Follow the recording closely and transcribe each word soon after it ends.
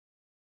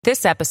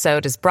This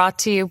episode is brought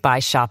to you by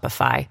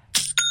Shopify.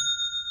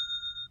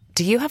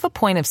 Do you have a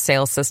point of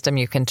sale system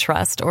you can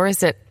trust, or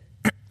is it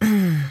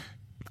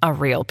a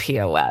real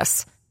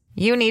POS?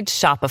 You need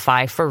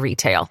Shopify for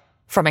retail.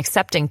 From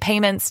accepting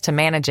payments to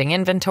managing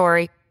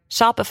inventory,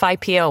 Shopify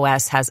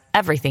POS has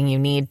everything you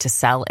need to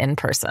sell in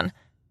person.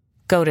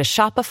 Go to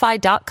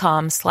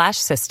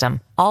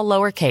shopify.com/system, all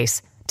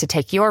lowercase, to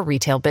take your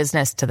retail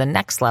business to the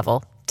next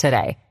level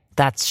today.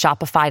 That's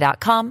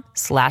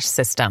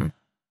shopify.com/system.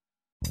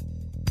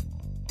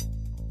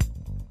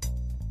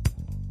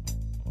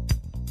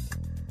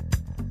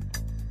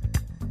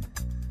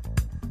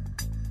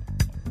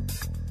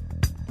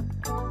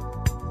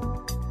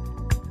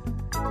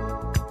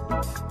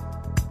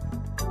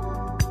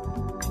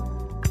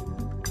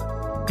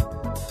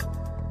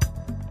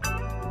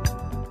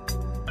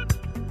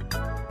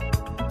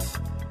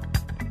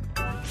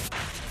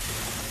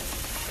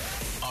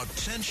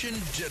 Attention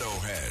Ditto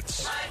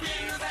Heads.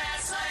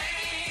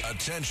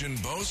 Attention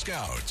Bo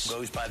Scouts.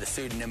 Goes by the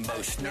pseudonym Bo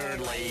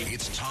Snerdley.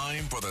 It's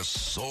time for the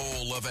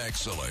Soul of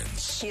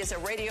Excellence. He is a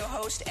radio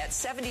host at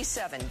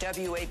 77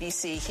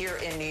 WABC here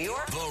in New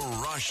York. The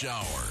Rush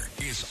Hour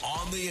is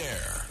on the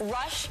air.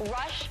 Rush.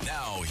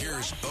 Now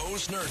here's Bo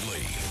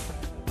Snerdley.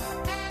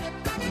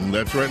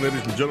 That's right,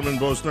 ladies and gentlemen.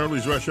 Bo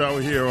Snerdley's Rush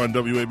Hour here on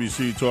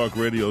WABC Talk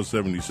Radio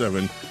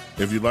 77.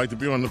 If you'd like to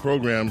be on the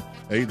program,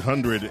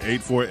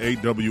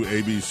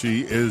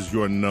 800-848-WABC is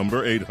your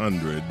number,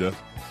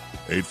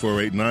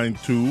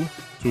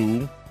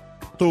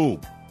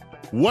 800-848-9222.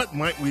 What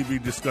might we be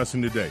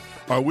discussing today?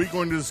 Are we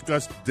going to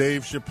discuss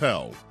Dave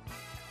Chappelle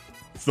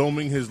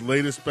filming his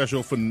latest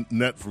special for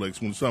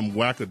Netflix when some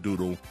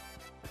wackadoodle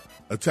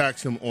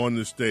attacks him on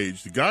the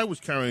stage? The guy was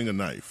carrying a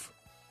knife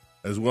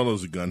as well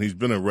as a gun. He's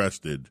been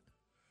arrested.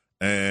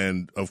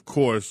 And, of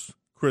course,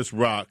 Chris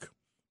Rock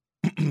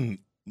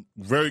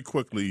very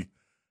quickly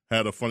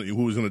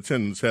who was in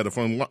attendance, had a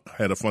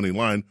funny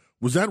line.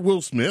 Was that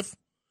Will Smith?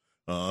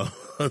 There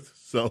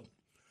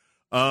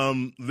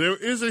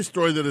is a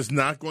story that is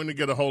not going to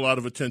get a whole lot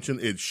of attention.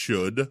 It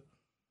should.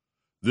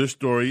 This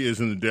story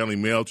is in the Daily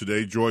Mail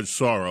today. George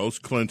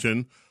Soros,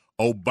 Clinton,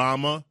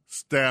 Obama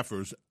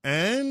staffers,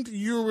 and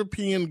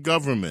European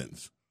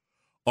governments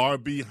are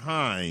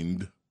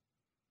behind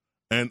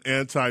an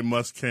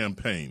anti-Musk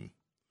campaign.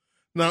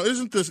 Now,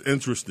 isn't this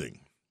interesting?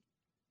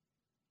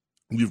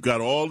 You've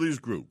got all these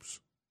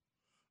groups,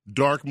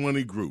 dark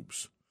money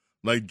groups,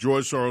 like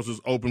George Soros'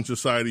 Open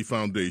Society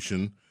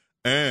Foundation,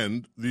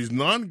 and these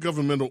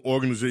non-governmental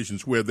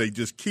organizations where they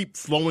just keep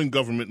flowing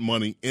government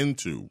money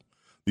into,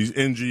 these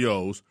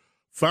NGOs,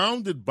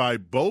 founded by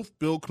both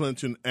Bill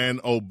Clinton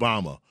and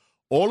Obama.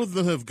 All of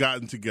them have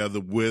gotten together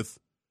with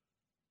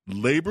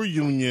labor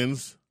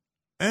unions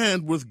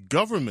and with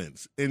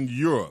governments in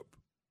Europe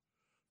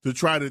to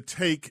try to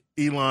take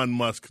Elon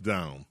Musk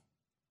down.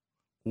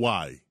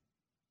 Why?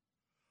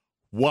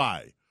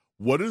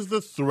 What is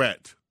the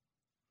threat?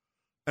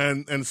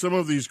 And some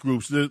of these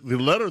groups, the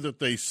letter that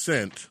they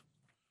sent,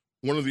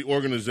 one of the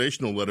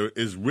organizational letter,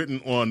 is written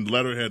on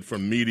letterhead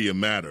from Media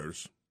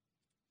Matters.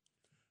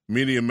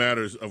 Media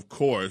Matters, of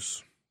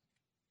course,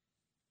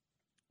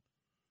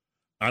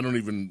 I don't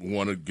even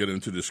want to get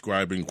into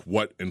describing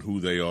what and who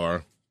they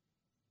are.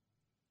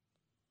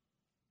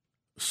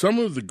 Some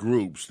of the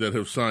groups that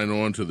have signed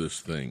on to this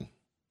thing,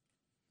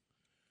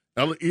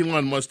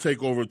 Elon Musk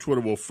take over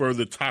Twitter will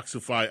further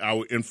toxify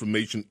our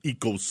information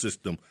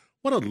ecosystem.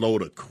 What a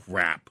load of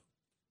crap.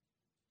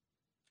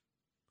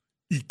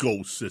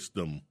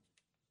 Ecosystem.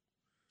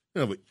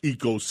 You have an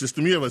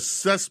ecosystem. You have a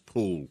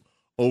cesspool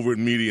over at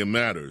Media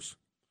Matters.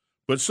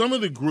 But some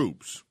of the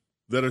groups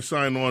that are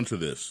signed on to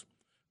this,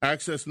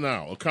 Access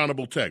Now,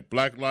 Accountable Tech,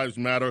 Black Lives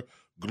Matter,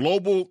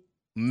 Global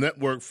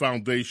Network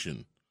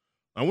Foundation.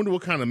 I wonder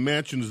what kind of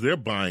mansions they're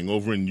buying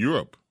over in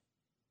Europe.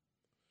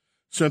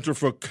 Center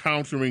for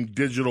Countering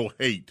Digital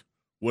Hate,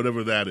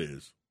 whatever that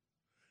is.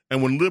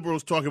 And when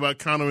liberals talk about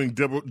countering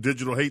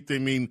digital hate, they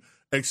mean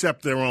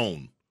accept their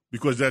own.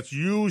 Because that's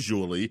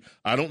usually,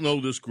 I don't know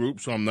this group,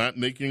 so I'm not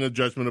making a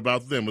judgment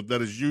about them, but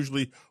that is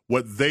usually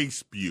what they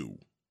spew.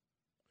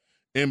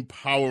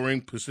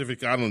 Empowering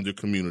Pacific Islander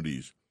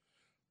communities.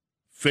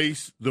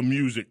 Face the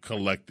Music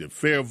Collective,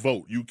 Fair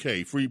Vote,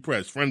 UK, Free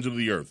Press, Friends of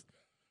the Earth,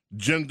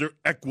 Gender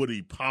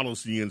Equity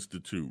Policy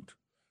Institute,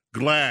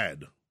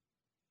 GLAAD.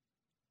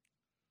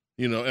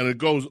 You know, and it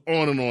goes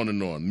on and on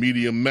and on.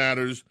 Media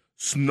Matters,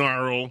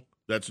 Snarl,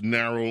 that's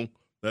narrow,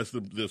 that's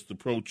the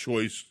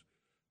pro-choice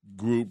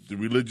group, the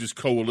Religious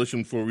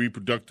Coalition for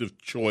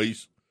Reproductive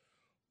Choice.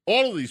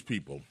 All of these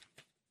people.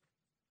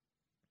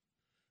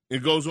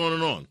 It goes on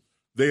and on.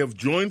 They have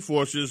joined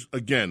forces,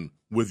 again,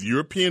 with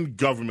European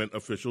government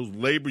officials,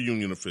 labor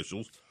union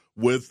officials,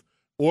 with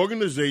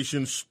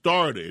organizations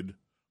started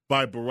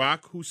by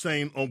Barack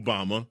Hussein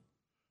Obama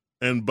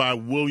and by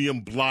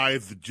William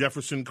Blythe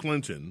Jefferson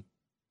Clinton,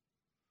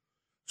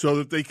 so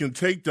that they can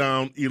take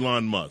down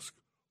Elon Musk.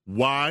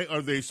 Why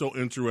are they so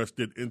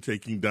interested in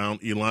taking down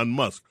Elon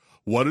Musk?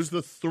 What is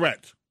the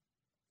threat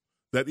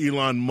that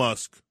Elon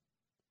Musk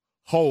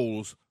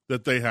holds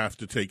that they have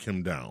to take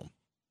him down?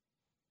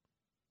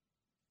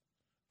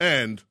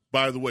 And,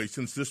 by the way,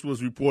 since this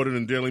was reported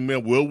in Daily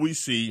Mail, will we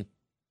see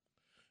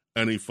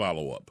any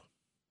follow-up?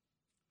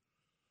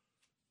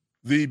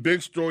 The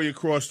big story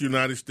across the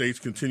United States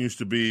continues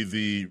to be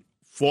the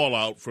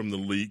fallout from the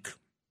leak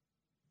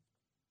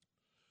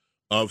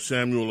of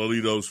Samuel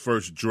Alito's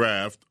first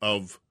draft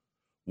of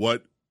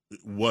what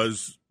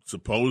was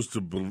supposed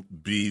to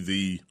be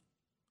the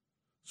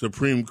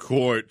Supreme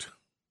Court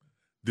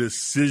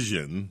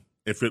decision,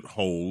 if it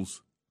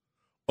holds,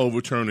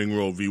 overturning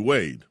Roe v.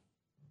 Wade.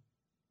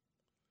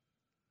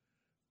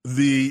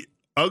 The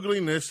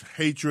ugliness,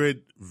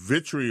 hatred,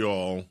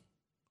 vitriol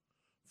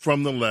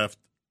from the left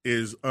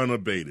is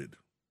unabated.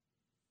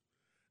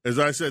 As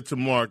I said to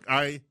Mark,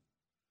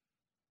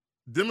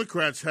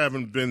 Democrats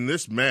haven't been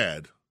this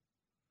mad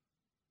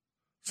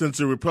since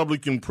the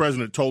Republican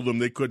president told them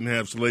they couldn't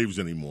have slaves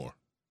anymore.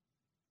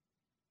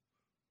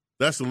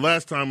 That's the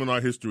last time in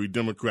our history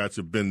Democrats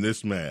have been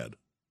this mad,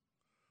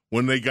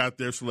 when they got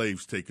their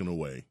slaves taken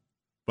away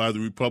by the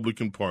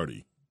Republican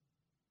Party.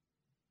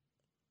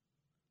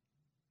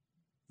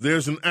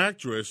 There's an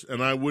actress,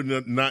 and I would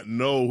not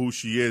know who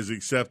she is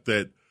except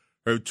that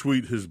her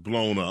tweet has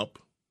blown up.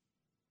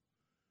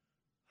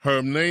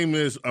 Her name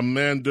is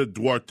Amanda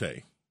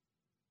Duarte.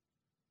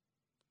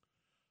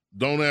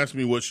 Don't ask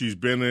me what she's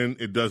been in.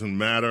 It doesn't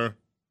matter.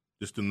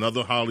 Just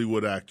another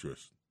Hollywood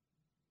actress.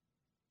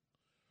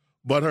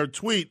 But her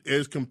tweet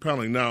is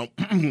compelling. Now,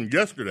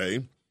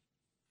 yesterday,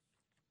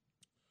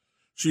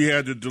 she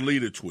had to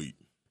delete a tweet.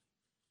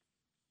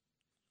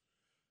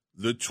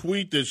 The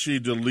tweet that she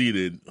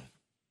deleted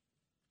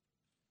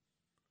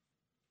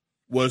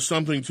was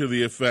something to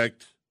the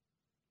effect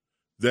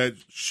that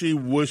she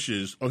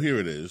wishes, here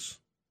it is.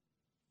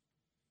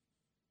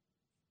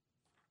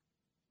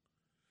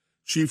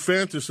 She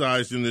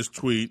fantasized in this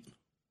tweet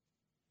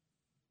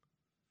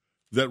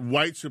that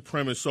white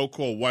supremacists,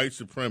 so-called white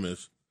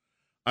supremacists,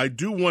 I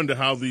do wonder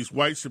how these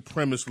white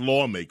supremacist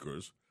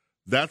lawmakers,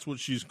 that's what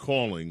she's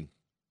calling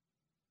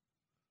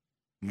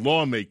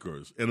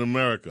lawmakers in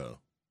America,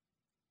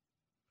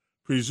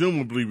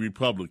 presumably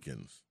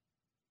Republicans.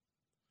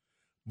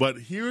 But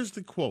here's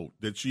the quote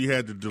that she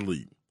had to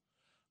delete.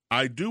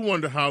 I do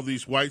wonder how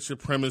these white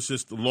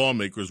supremacist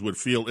lawmakers would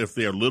feel if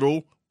their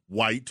little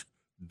white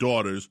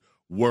daughters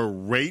were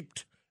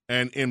raped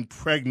and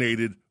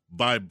impregnated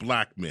by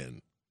black men.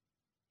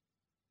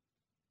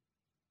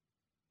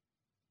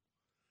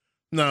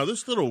 Now,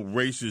 this little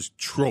racist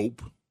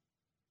trope,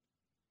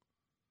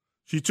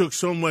 she took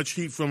so much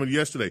heat from it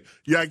yesterday.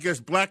 Yeah, I guess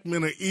black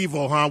men are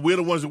evil, huh? We're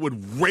the ones that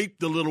would rape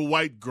the little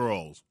white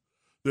girls.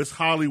 This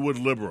Hollywood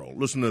liberal.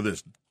 Listen to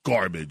this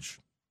garbage.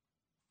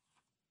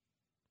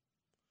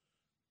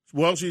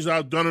 Well, she's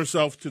outdone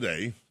herself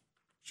today.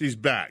 She's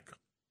back.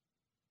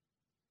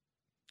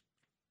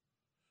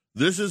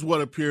 This is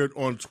what appeared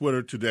on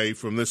Twitter today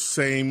from this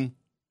same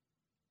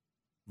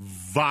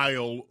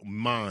vile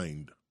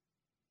mind.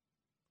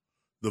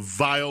 The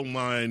vile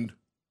mind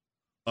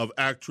of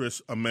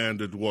actress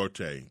Amanda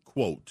Duarte.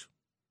 Quote,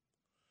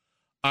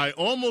 I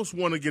almost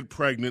want to get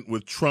pregnant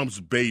with Trump's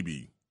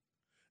baby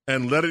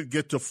and let it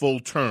get to full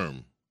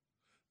term,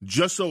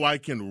 just so I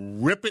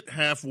can rip it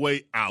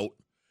halfway out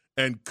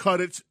and cut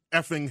its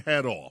effing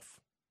head off.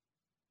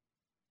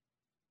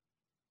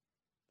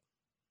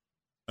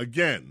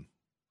 Again,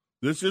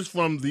 this is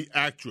from the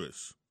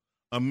actress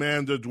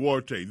Amanda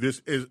Duarte.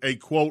 This is a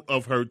quote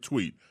of her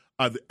tweet.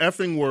 The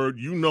effing word,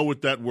 you know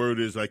what that word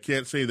is. I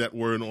can't say that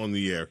word on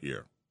the air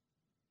here.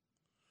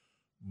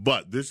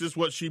 But this is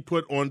what she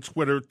put on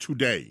Twitter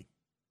today.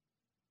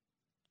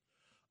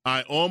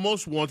 I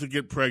almost want to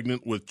get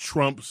pregnant with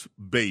Trump's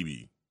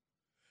baby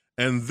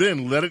and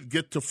then let it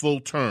get to full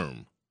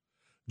term,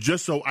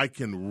 just so I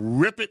can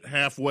rip it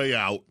halfway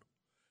out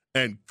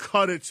and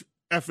cut its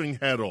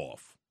effing head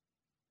off.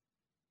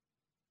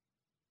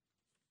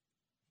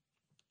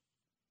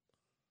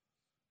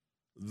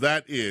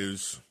 That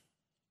is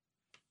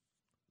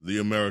the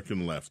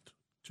American left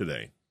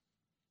today.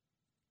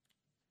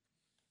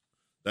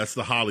 That's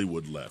the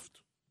Hollywood left.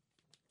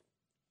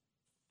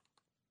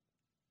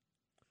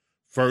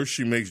 First,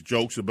 she makes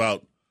jokes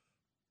about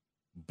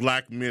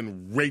black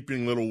men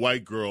raping little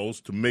white girls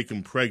to make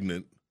them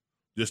pregnant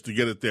just to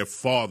get at their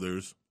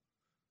fathers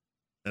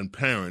and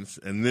parents.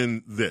 And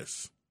then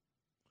this.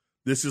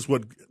 This is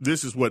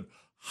what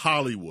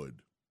Hollywood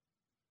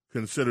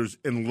considers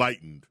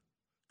enlightened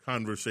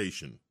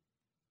conversation.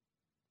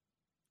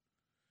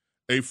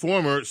 A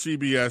former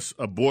CBS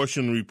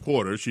abortion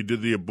reporter, she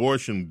did the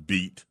abortion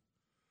beat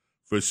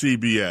for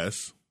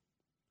CBS,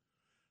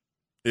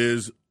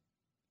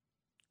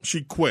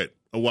 she quit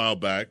a while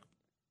back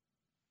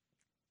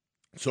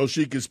so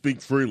she could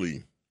speak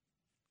freely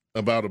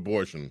about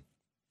abortion.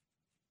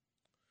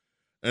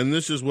 And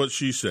this is what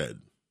she said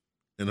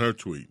in her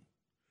tweet.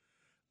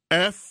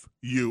 F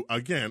you,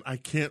 again, I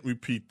can't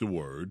repeat the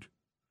word.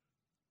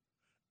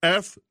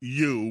 F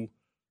you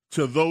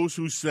to those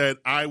who said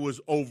I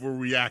was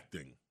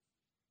overreacting.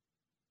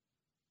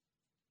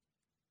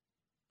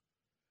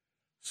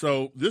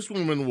 So this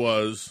woman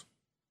was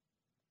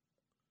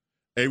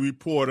a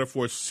reporter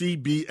for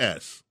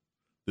CBS,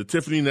 the the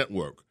Tiffany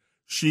Network.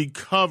 She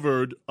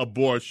covered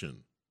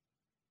abortion.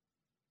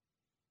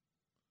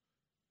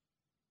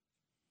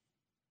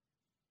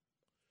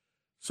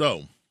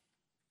 So,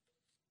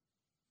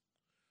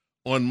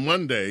 on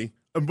Monday,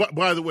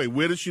 by the way,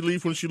 where did she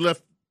leave when she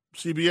left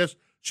CBS?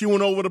 She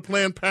went over to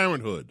Planned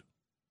Parenthood,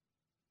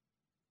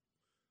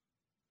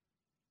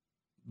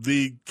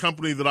 the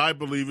company that I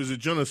believe is a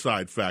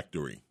genocide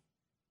factory.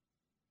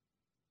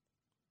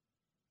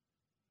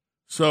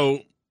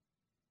 So,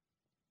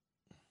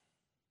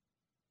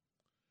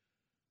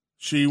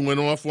 she went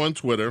off on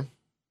Twitter,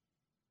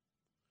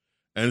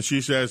 and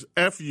she says,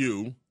 F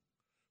you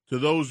to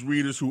those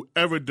readers who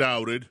ever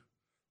doubted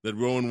that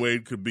Roe and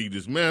Wade could be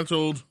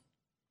dismantled.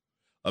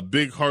 A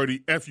big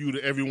hearty F you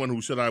to everyone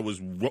who said I was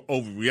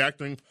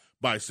overreacting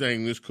by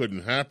saying this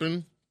couldn't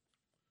happen.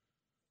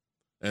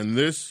 And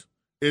this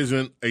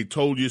isn't a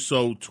told you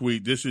so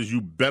tweet. This is you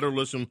better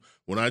listen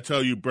when I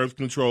tell you birth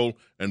control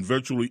and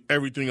virtually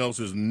everything else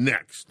is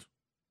next.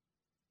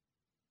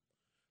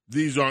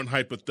 These aren't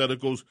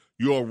hypotheticals.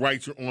 Your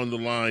rights are on the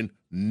line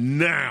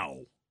now.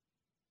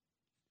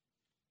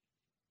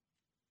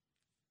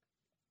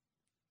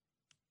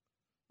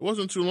 It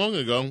wasn't too long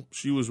ago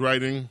she was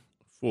writing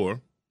for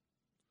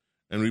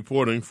and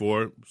reporting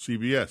for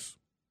CBS.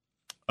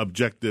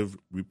 Objective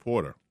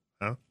reporter.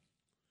 Huh?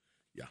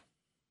 Yeah.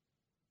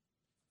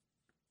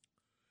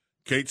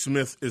 Kate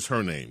Smith is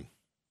her name.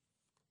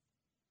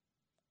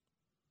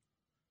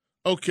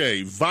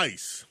 Okay,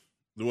 Vice,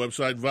 the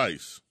website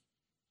Vice,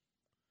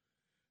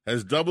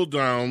 has doubled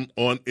down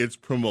on its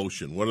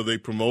promotion. What are they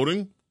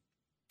promoting?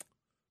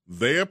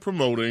 They are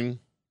promoting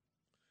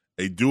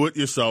a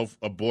do-it-yourself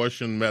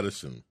abortion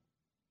medicine.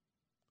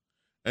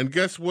 And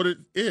guess what it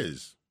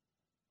is?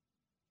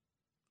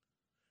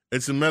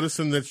 It's a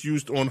medicine that's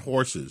used on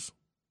horses.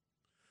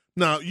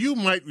 Now, you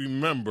might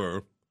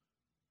remember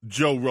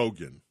Joe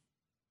Rogan,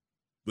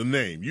 the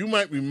name. You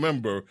might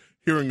remember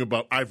hearing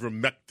about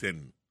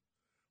ivermectin,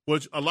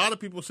 which a lot of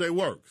people say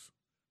works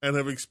and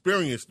have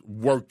experienced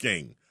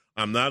working.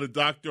 I'm not a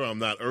doctor. I'm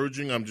not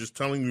urging. I'm just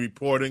telling you,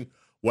 reporting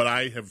what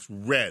I have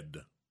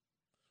read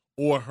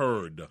or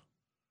heard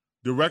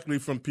directly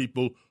from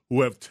people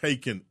who have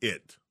taken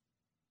it.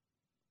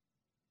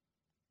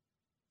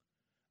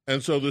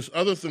 And so this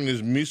other thing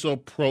is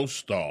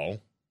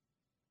misoprostol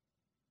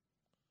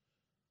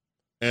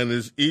and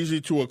is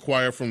easy to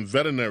acquire from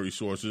veterinary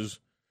sources.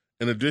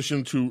 In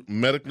addition to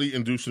medically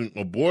inducing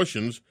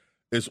abortions,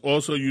 it's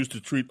also used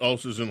to treat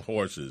ulcers in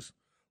horses.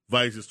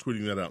 Vice is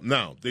tweeting that out.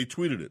 Now, they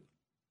tweeted it.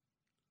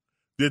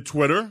 Did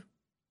Twitter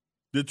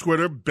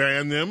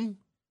ban them?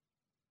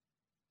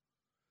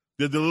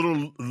 Did the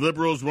little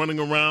liberals running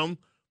around,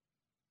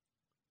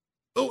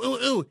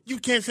 oh, you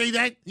can't say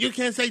that, you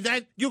can't say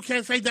that, you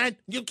can't say that,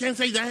 you can't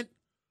say that?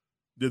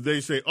 Did they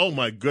say, oh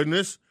my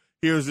goodness,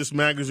 here's this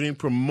magazine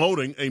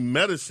promoting a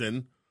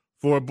medicine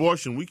for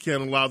abortion. We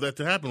can't allow that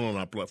to happen on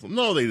our platform.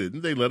 No, they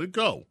didn't. They let it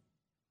go.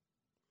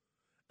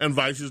 And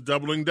Vice is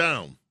doubling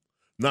down.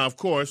 Now, of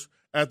course,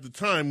 at the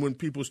time when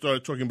people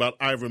started talking about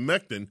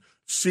ivermectin,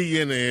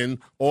 CNN,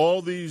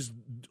 all these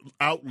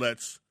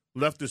outlets,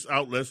 leftist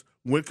outlets,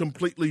 went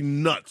completely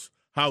nuts.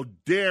 How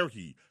dare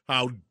he?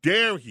 How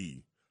dare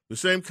he? The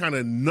same kind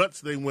of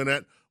nuts they went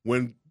at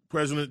when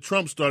President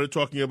Trump started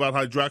talking about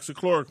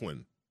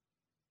hydroxychloroquine.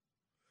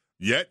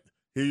 Yet,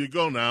 here you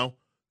go now.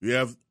 You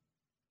have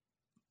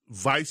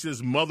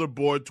Vice's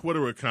motherboard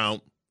Twitter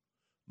account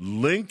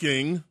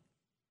linking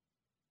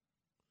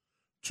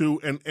to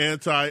an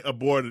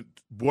anti-abortion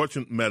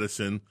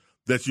medicine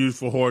that's used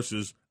for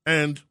horses,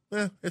 and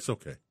it's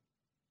okay.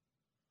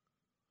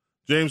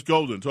 James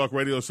Golden, Talk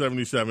Radio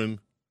 77.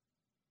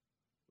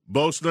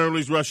 Bo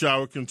Snerdley's Rush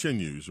Hour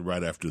continues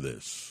right after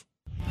this.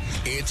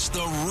 It's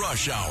the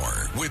Rush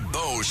Hour with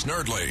Bo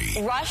Snerdley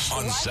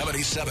on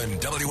 77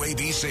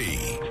 WABC.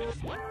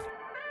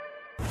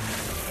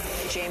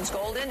 James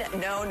Golden,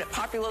 known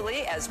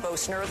popularly as Bo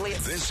Snerdley.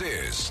 This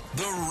is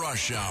the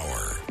Rush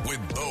Hour with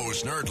Bo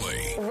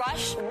Snerdley.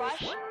 Rush. When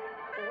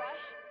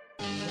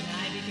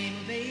I became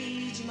of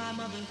age, my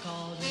mother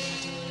called me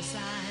to her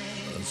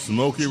side.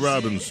 Smokey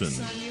Robinson.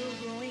 Son, you're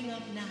growing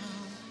up now.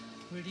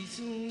 Pretty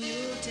soon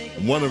you'll take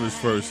a One of his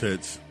ride. first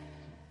hits.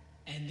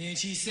 And then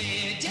she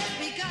said, just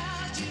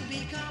because you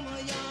become a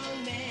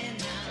young man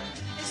now,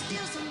 there's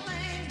still some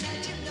things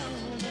that you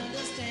don't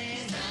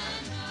understand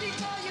now.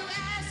 Before you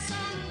ask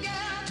some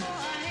girl for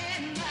a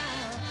hand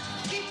now,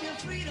 keep your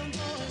freedom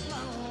for as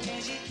long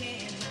as you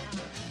can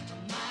now.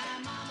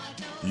 My mama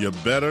told You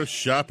better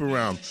shop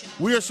around.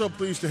 We are so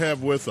pleased to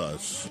have with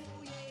us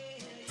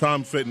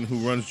Tom Fitton,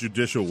 who runs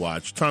Judicial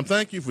Watch. Tom,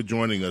 thank you for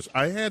joining us.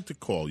 I had to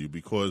call you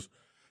because,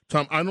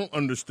 Tom, I don't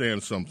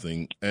understand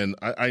something, and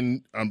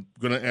I'm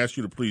going to ask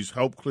you to please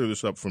help clear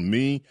this up for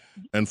me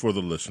and for the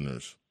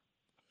listeners.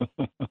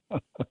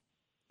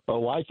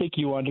 Oh, I think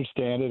you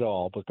understand it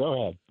all, but go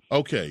ahead.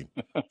 Okay,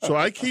 so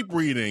I keep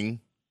reading.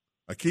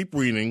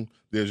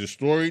 There's a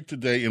story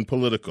today in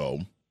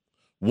Politico.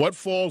 What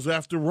falls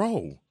after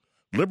Roe?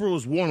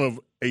 Liberals warn of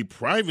a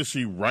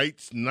privacy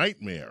rights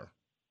nightmare.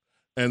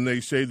 and they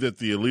say that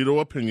the Alito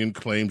opinion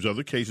claims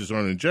other cases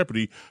aren't in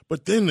jeopardy,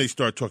 but then they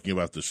start talking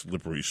about the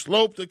slippery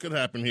slope that could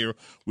happen here.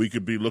 We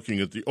could be looking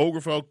at the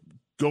Obergefell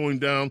going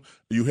down.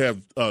 You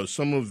have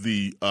some of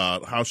the,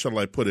 how shall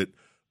I put it,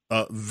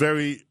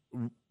 very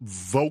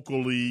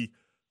vocally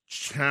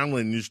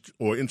challenged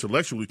or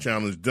intellectually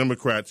challenged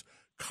Democrats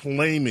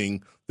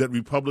claiming that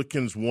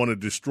Republicans want to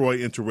destroy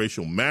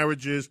interracial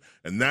marriages,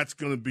 and that's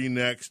going to be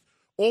next.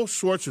 All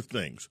sorts of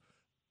things.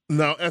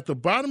 Now, at the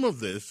bottom of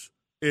this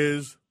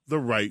is the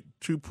right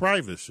to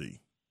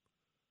privacy.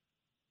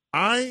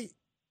 I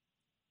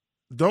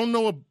don't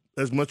know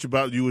as much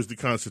about you as the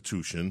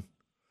Constitution.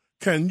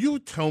 Can you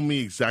tell me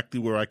exactly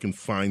where I can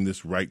find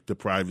this right to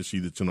privacy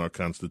that's in our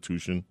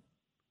Constitution?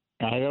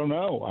 I don't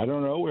know. I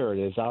don't know where it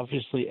is.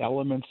 Obviously,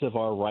 elements of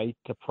our right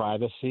to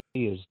privacy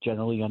is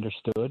generally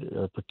understood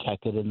or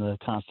protected in the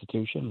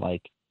Constitution,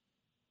 like,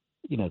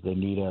 they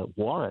need a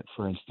warrant,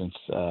 for instance.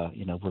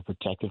 We're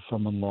protected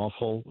from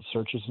unlawful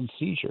searches and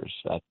seizures.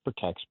 That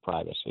protects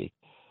privacy.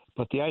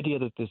 But the idea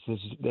that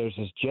there's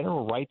this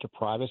general right to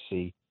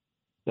privacy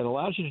that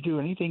allows you to do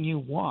anything you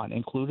want,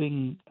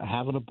 including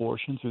have an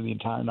abortion through the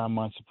entire 9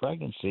 months of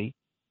pregnancy,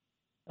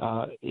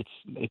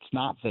 it's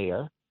not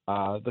there.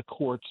 The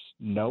courts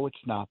know it's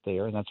not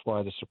there, and that's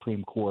why the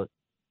Supreme Court,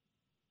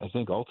 I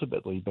think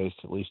ultimately, based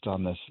at least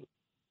on this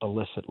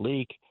illicit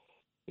leak,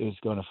 is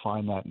going to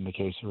find that in the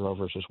case of Roe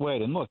versus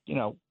Wade. And look,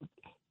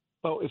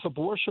 if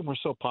abortion were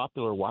so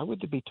popular, why would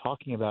they be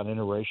talking about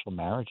interracial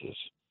marriages?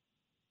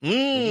 This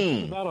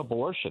is about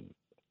abortion.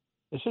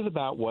 This is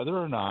about whether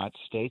or not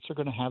states are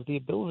going to have the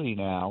ability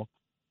now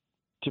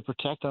to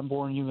protect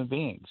unborn human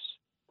beings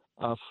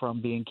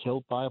from being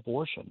killed by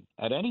abortion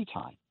at any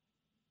time.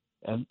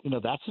 And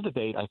that's a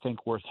debate I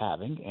think worth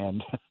having,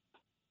 and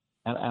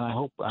I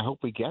hope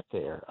we get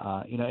there.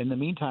 In the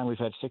meantime, we've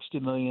had 60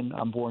 million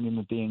unborn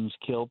human beings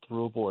killed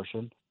through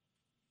abortion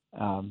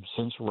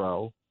since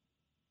Roe,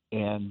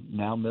 and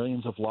now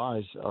millions of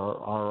lives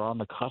are on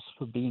the cusp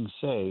of being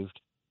saved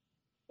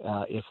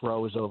if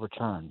Roe is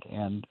overturned.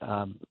 And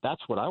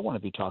that's what I want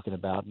to be talking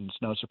about. And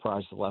it's no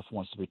surprise the left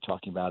wants to be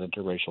talking about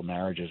interracial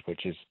marriages,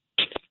 which is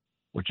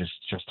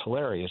just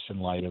hilarious in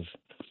light of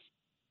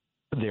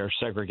their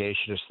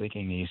segregationist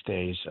thinking these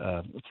days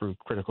through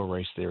critical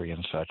race theory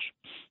and such.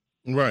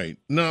 Right.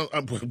 Now,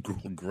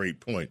 great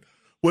point.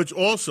 Which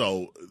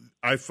also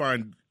I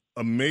find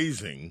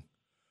amazing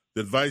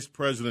that Vice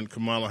President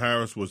Kamala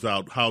Harris was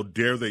out. How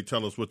dare they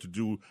tell us what to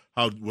do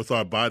with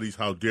our bodies?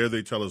 How dare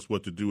they tell us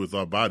what to do with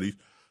our bodies?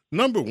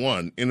 Number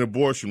one, in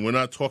abortion, we're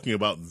not talking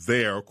about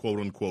their, quote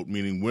unquote,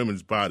 meaning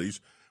women's bodies.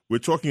 We're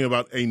talking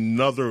about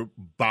another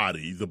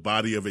body, the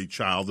body of a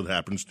child that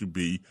happens to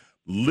be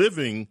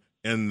living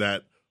in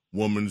that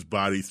woman's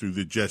body through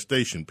the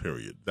gestation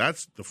period.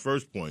 That's the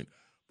first point.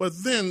 But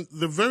then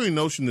the very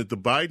notion that the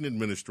Biden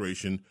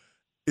administration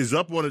is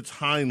up on its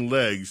hind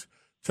legs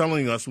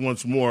telling us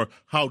once more,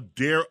 how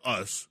dare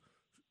us.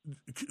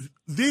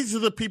 These are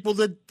the people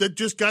that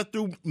just got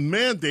through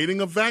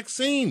mandating a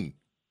vaccine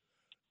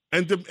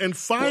and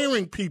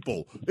firing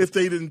people if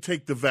they didn't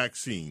take the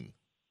vaccine.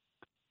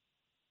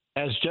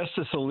 As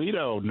Justice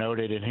Alito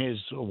noted in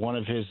one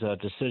of his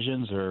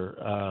decisions,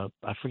 or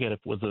I forget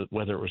whether it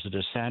was a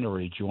dissent or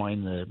he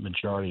joined the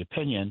majority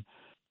opinion,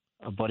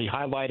 but he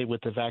highlighted with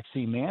the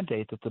vaccine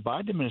mandate that the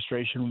Biden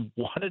administration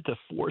wanted to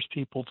force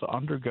people to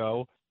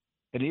undergo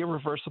an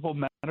irreversible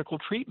medical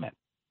treatment.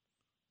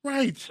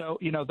 Right. So,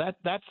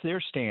 that's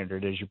their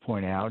standard, as you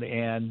point out.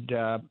 And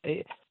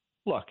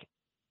look,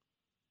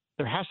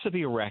 there has to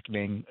be a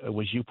reckoning,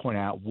 as you point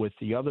out, with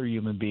the other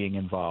human being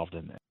involved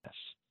in this.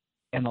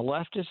 And the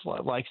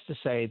leftist likes to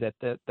say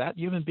that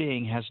human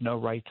being has no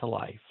right to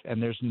life,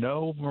 and there's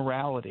no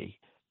morality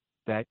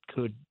that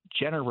could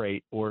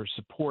generate or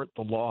support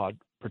the law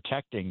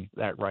protecting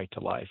that right to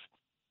life.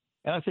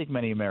 And I think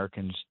many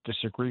Americans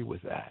disagree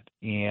with that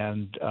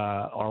and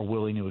are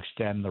willing to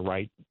extend the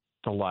right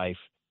to life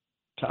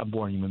to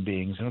unborn human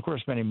beings. And, of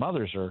course, many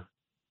mothers are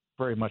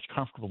very much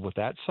comfortable with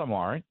that. Some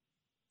aren't.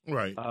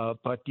 Right.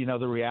 But,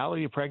 the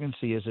reality of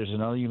pregnancy is there's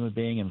another human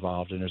being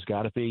involved, and there's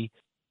got to be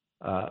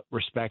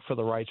respect for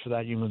the rights for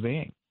that human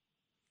being.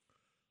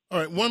 All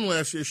right, one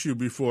last issue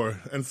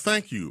and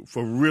thank you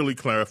for really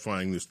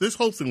clarifying this. This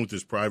whole thing with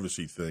this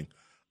privacy thing,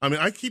 I mean,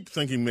 I keep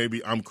thinking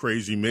maybe I'm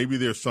crazy. Maybe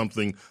there's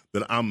something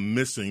that I'm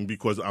missing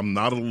because I'm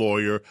not a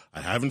lawyer.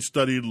 I haven't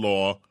studied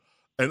law.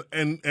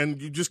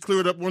 And you just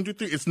clear it up 1, 2,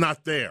 3. It's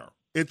not there.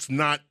 It's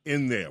not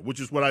in there, which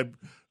is what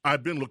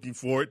I've been looking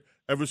for it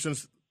ever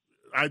since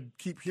I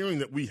keep hearing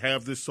that we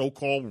have this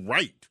so-called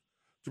right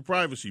to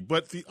privacy.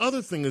 But the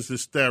other thing is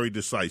this stare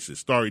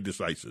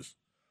decisis.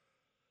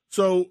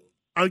 So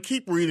I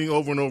keep reading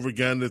over and over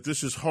again that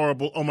this is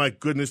horrible. Oh, my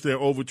goodness, they're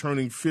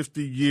overturning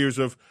 50 years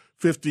of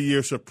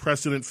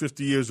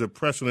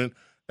precedent.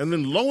 And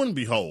then lo and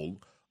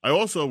behold, I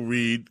also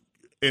read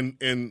in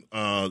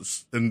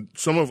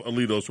some of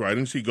Alito's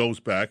writings, he goes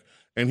back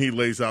and he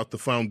lays out the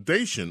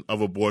foundation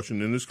of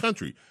abortion in this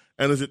country.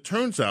 And as it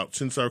turns out,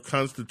 since our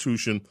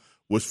Constitution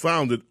was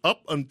founded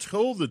up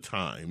until the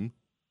time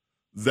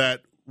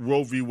that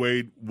Roe v.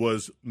 Wade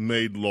was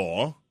made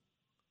law,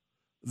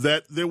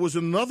 that there was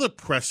another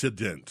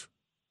precedent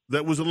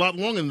that was a lot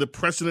longer. And the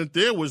precedent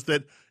there was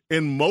that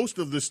in most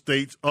of the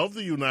states of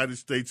the United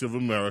States of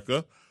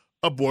America,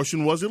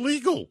 abortion was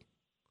illegal.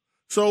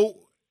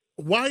 So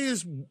why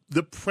is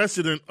the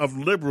precedent of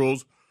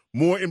liberals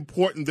more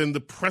important than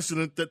the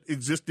precedent that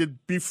existed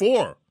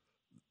before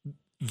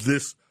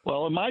this?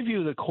 Well, in my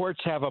view, the courts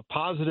have a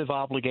positive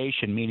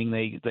obligation, meaning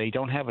they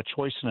don't have a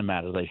choice in the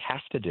matter. They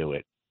have to do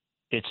it.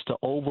 It's to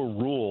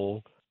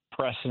overrule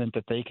precedent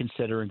that they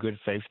consider in good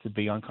faith to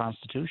be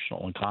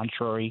unconstitutional and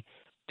contrary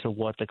to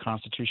what the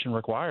Constitution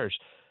requires.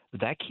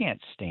 That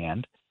can't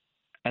stand.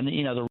 And,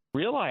 the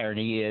real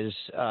irony is,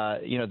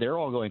 they're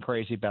all going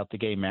crazy about the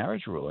gay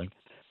marriage ruling.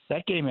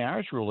 That gay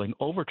marriage ruling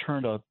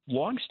overturned a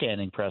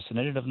longstanding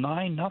precedent of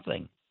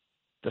 9-0.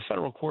 The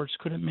federal courts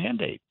couldn't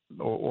mandate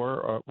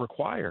or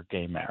require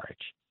gay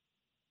marriage.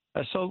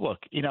 So, look,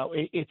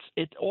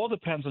 it all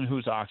depends on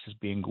whose ox is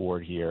being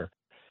gored here.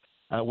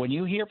 When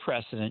you hear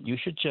precedent, you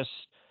should just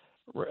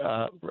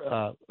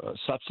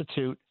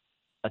substitute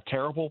a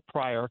terrible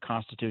prior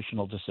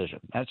constitutional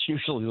decision. That's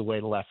usually the way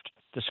the left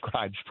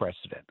describes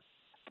precedent,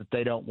 that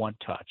they don't want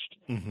touched.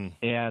 Mm-hmm.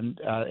 And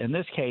in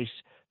this case,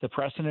 the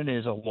precedent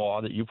is a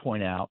law that you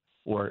point out,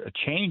 or a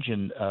change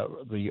in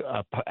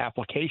the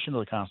application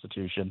of the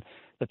Constitution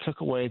that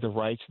took away the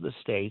rights of the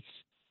states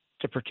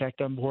to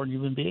protect unborn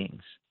human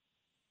beings.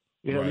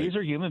 Right. These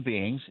are human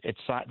beings.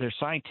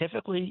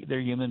 They're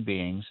human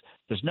beings.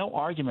 There's no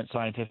argument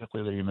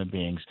scientifically they're human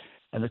beings.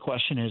 And the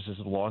question is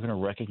the law going to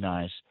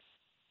recognize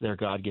their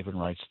God-given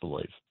rights to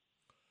live?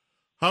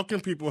 How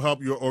can people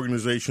help your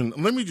organization?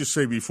 Let me just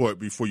say before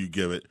you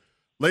give it,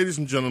 ladies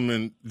and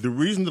gentlemen, the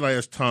reason that I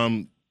asked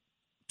Tom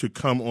to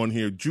come on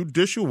here,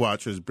 Judicial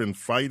Watch has been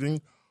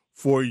fighting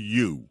for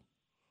you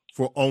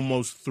for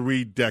almost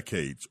 3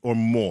 decades or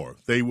more.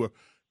 They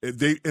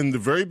in the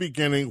very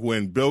beginning,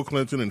 when Bill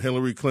Clinton and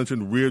Hillary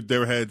Clinton reared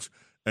their heads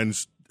and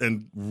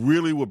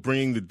really were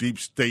bringing the deep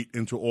state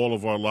into all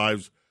of our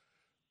lives,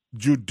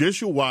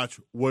 Judicial Watch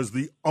was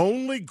the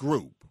only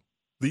group,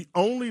 the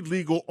only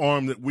legal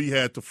arm that we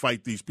had to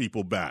fight these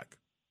people back.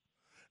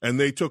 And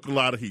they took a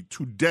lot of heat.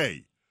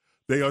 Today,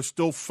 they are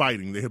still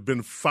fighting. They have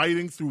been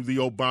fighting through the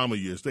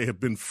Obama years. They have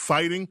been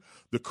fighting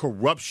the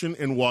corruption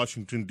in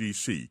Washington,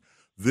 D.C.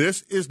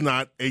 This is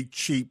not a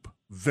cheap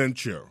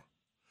venture.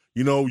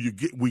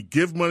 We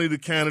give money to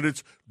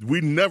candidates. We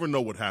never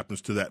know what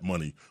happens to that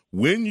money.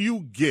 When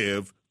you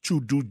give to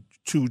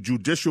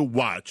Judicial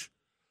Watch,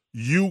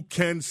 you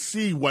can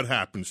see what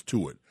happens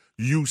to it.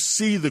 You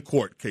see the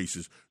court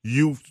cases.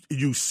 You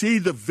see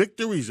the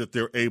victories that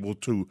they're able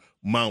to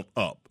mount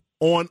up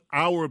on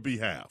our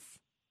behalf.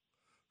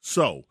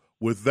 So,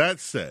 with that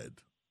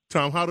said,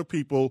 Tom, how do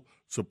people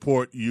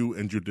support you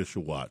and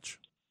Judicial Watch?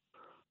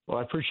 Well,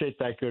 I appreciate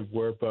that good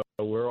word, but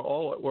we're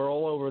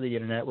all over the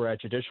internet. We're at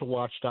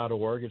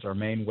judicialwatch.org. It's our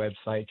main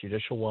website,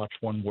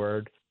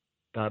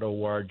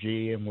 judicialwatch1word.org,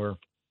 and we're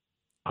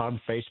on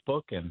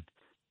Facebook and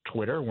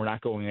Twitter. We're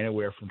not going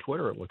anywhere from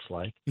Twitter, it looks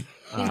like. You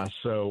can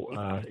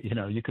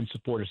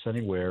support us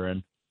anywhere.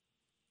 And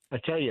I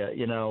tell you,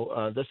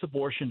 this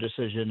abortion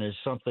decision is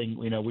something,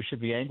 we should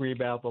be angry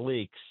about the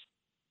leaks.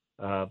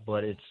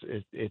 But it's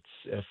if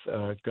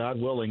God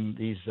willing,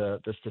 this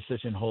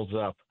decision holds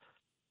up,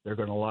 there are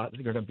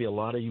going to be a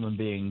lot of human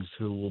beings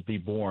who will be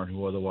born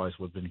who otherwise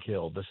would have been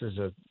killed. This is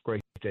a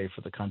great day for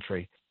the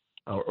country,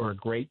 or a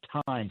great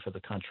time for the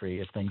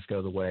country if things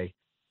go the way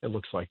it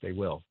looks like they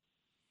will.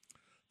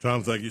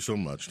 Tom, thank you so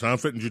much. Tom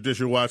Fitton,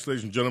 Judicial Watch,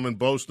 ladies and gentlemen.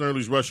 Bo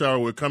Snerdley's Rush Hour.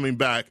 We're coming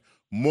back.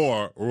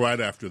 More right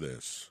after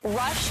this.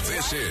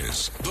 This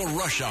is The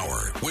Rush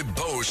Hour with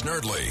Bo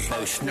Snerdley.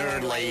 Bo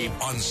Snerdley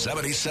On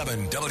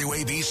 77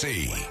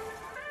 WABC.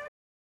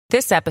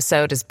 This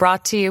episode is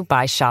brought to you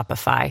by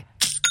Shopify.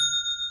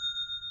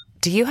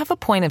 Do you have a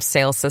point of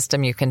sale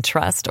system you can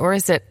trust, or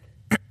is it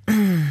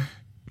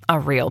a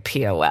real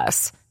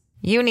POS?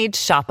 You need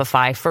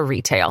Shopify for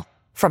retail.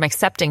 From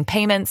accepting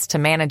payments to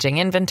managing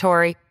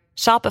inventory,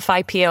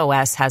 Shopify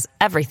POS has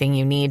everything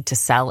you need to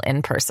sell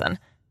in person.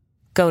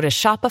 Go to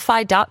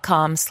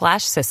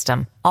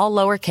shopify.com/system, all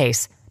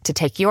lowercase, to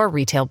take your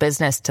retail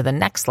business to the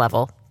next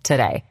level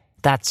today.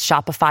 That's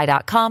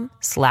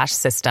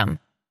shopify.com/system.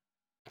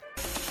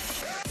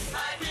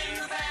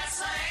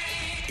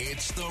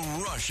 It's The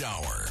Rush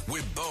Hour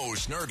with Bo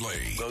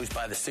Snerdley. goes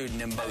by the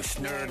pseudonym Bo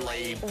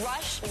Snerdley.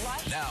 Rush.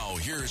 Now,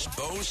 here's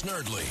Bo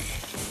Snerdley.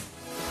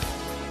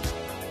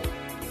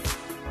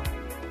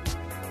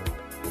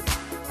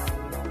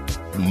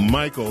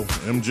 Michael,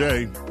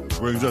 MJ,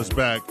 brings us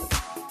back.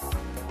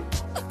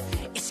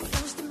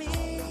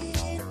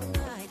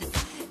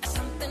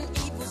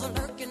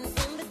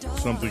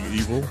 Something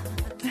evil?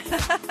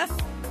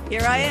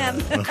 Here I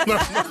am.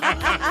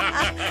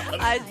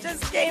 I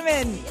just came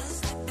in.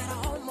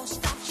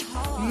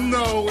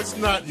 No, it's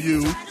not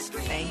you.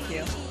 Thank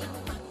you.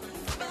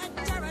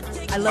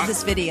 I love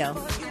this video.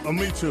 Oh,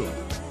 me too.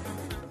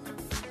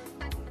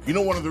 You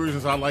know one of the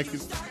reasons I like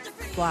it?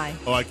 Why?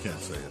 Oh, I can't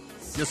say it.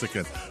 Yes, I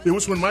can. It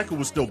was when Michael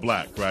was still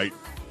black, right?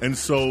 And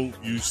so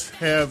you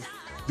have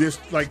this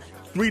like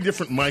 3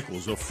 different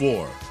Michaels or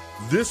 4.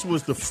 This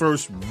was the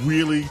first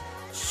really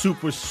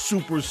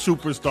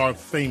superstar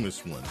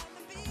famous one.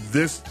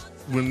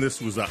 When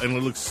this was out, and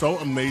it looks so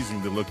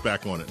amazing to look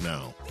back on it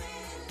now.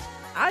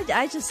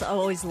 I just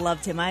always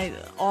loved him.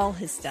 All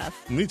his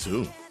stuff. Me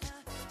too.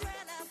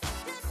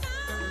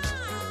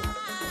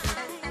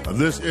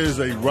 This is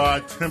a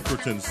Rod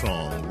Temperton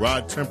song.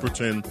 Rod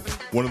Temperton,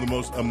 one of the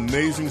most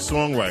amazing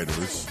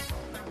songwriters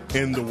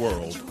in the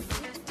world.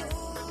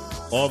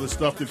 All the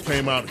stuff that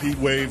came out, Heat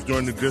Wave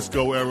during the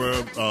disco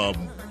era,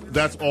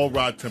 that's all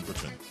Rod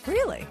Temperton.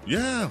 Really?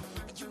 Yeah.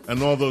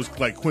 And all those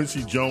like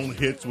Quincy Jones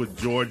hits with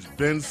George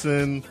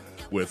Benson,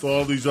 with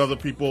all these other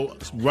people.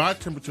 Rod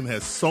Temperton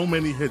has so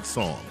many hit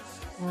songs.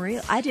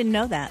 Real? I didn't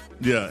know that.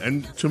 Yeah,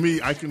 and to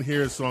me, I can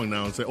hear a song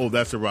now and say, oh,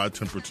 that's a Rod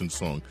Temperton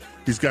song.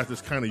 He's got this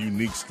kind of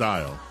unique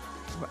style.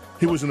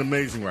 He was an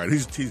amazing writer.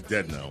 He's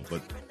dead now,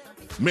 but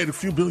made a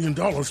few $1 billion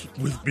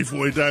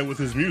before he died with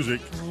his music.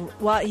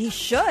 Well, he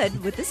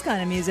should with this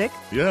kind of music.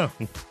 Yeah.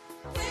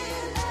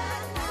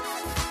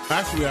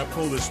 Actually, I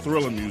pulled this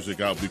Thriller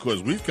music out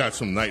because we've got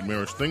some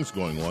nightmarish things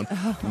going on.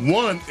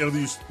 One of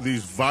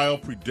these vile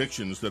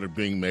predictions that are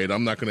being made,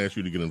 I'm not going to ask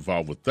you to get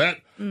involved with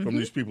that, from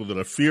these people that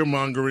are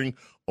fear-mongering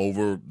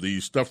over the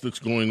stuff that's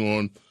going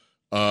on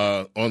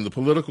the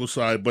political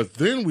side. But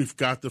then we've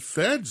got the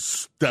Feds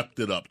stepped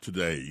it up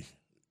today.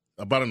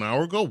 About an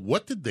hour ago,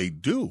 what did they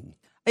do?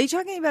 Are you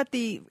talking about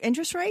the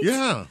interest rates?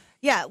 Yeah.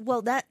 Yeah,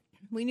 well,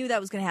 we knew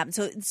that was going to happen.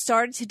 So it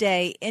started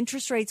today.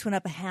 Interest rates went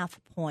up 0.5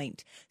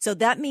 point. So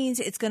that means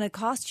it's going to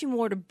cost you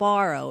more to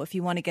borrow if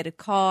you want to get a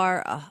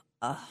car,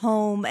 a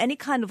home, any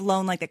kind of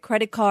loan like the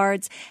credit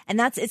cards. And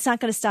it's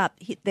not going to stop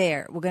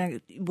there.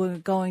 We're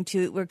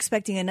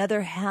expecting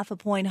another 0.5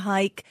 point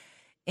hike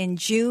in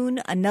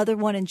June, another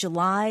one in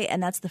July,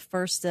 and that's the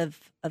first of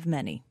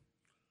many.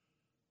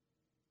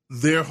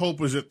 Their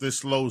hope is that this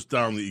slows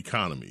down the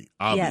economy,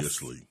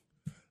 obviously. Yes.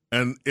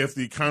 And if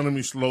the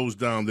economy slows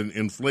down, then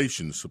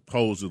inflation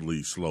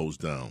supposedly slows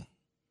down.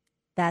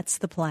 That's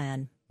the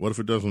plan. What if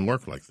it doesn't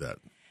work like that?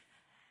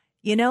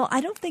 You know,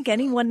 I don't think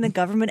anyone in the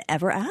government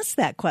ever asked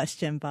that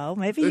question, Bo.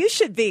 Maybe you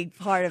should be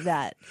part of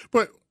that.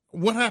 But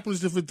what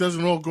happens if it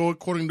doesn't all go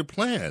according to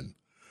plan?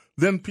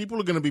 Then people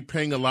are going to be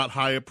paying a lot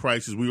higher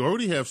prices. We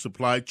already have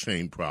supply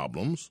chain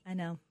problems. I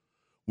know.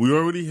 We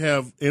already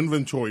have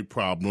inventory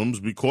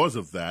problems because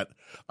of that.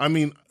 I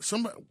mean, a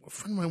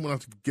friend of mine went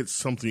out to get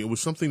something. It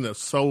was something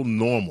that's so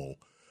normal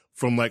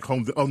from like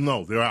home. Oh,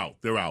 no, they're out.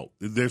 They're out.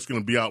 They're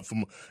going to be out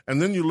from.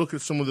 And then you look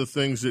at some of the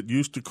things that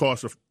used to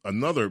cost.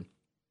 Another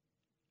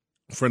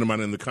friend of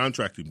mine in the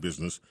contracting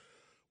business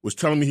was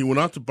telling me he went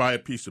out to buy a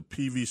piece of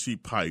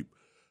PVC pipe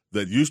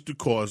that used to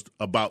cost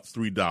about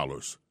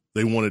 $3.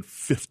 They wanted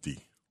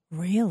 $50.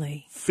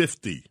 Really?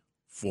 $50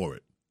 for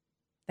it.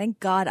 Thank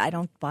God I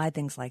don't buy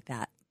things like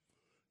that.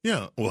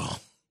 Yeah,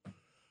 well,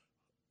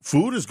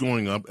 food is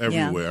going up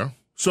everywhere. Yeah.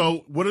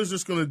 So what is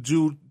this going to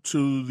do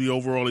to the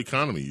overall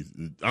economy?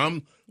 If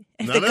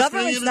the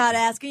government's not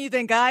asking, you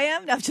think I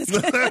am? No, I'm just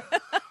kidding.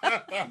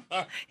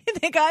 You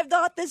think I've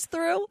thought this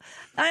through?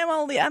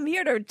 I'm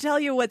here to tell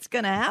you what's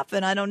going to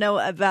happen. I don't know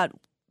about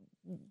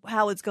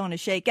how it's going to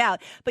shake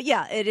out. But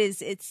yeah, it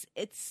is. It's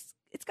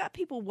got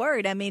people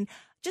worried. I mean,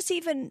 just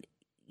even,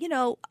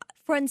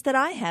 friends that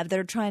I have that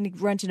are trying to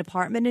rent an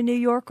apartment in New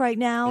York right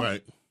now.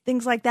 Right.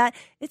 Things like that.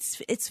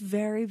 It's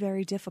very,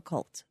 very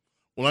difficult.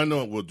 Well, I know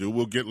what we'll do.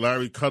 We'll get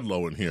Larry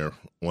Kudlow in here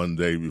one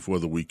day before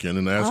the weekend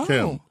and ask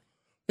him.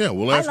 Yeah,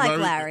 we'll ask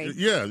Larry.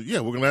 Yeah,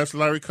 we're going to ask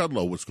Larry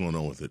Kudlow what's going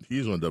on with it.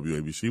 He's on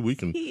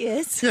WABC. He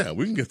is. Yeah,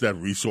 we can get that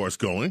resource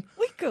going.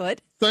 We could.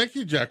 Thank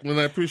you, Jacqueline.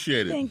 I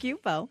appreciate it. Thank you,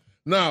 Bo.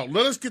 Now,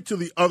 let us get to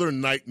the other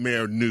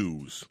nightmare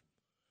news.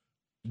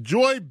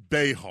 Joy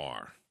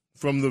Behar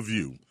from The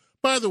View.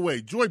 By the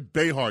way, Joy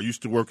Behar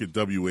used to work at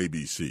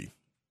WABC.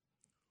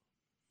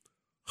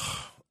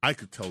 I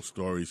could tell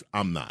stories.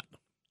 I'm not.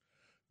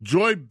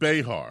 Joy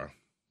Behar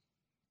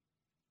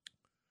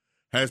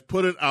has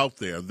put it out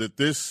there that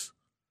this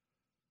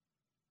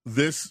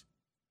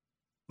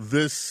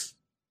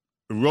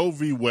Roe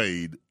v.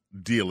 Wade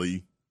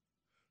dealie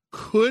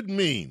could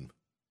mean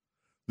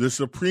the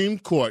Supreme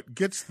Court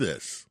get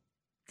this,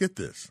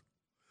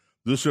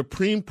 the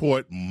Supreme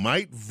Court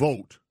might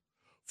vote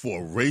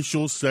for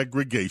racial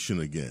segregation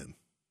again.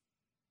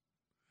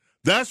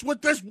 That's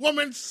what this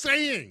woman's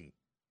saying.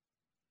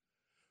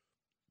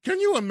 Can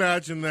you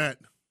imagine that?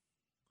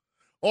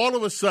 All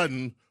of a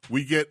sudden,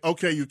 we get,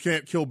 okay, you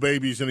can't kill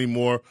babies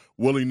anymore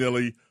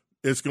willy-nilly.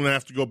 It's going to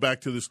have to go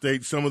back to the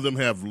state. Some of them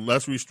have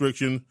less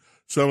restriction.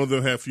 Some of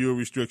them have fewer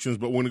restrictions,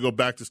 but we're going to go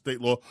back to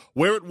state law,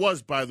 where it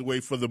was, by the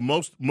way, for the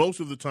most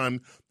of the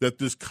time that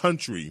this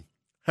country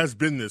has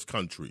been this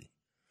country.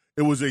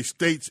 It was a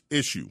state's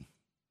issue.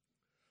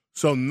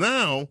 So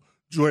now,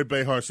 Joy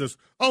Behar says,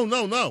 oh,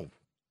 no.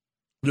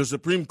 The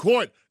Supreme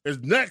Court is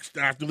next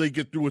after they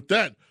get through with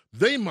that.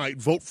 They might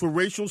vote for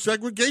racial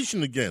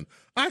segregation again.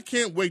 I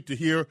can't wait to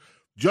hear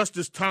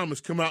Justice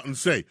Thomas come out and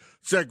say,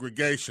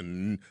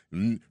 segregation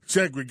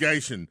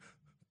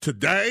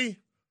today?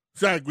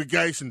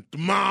 Segregation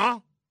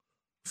tomorrow,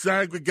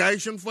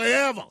 segregation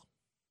forever.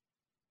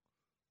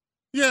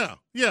 Yeah,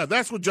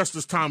 that's what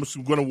Justice Thomas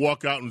was going to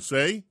walk out and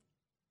say.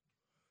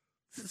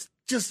 It's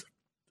just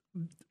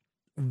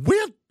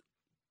weird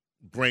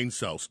brain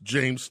cells.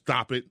 James,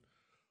 stop it.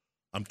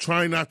 I'm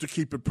trying not to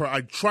keep it.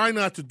 I try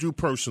not to do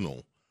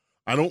personal.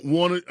 I don't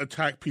want to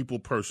attack people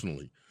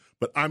personally.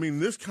 But, I mean,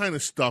 this kind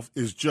of stuff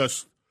is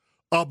just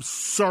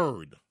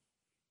absurd.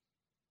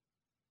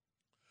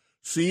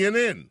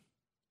 CNN,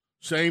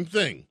 same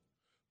thing.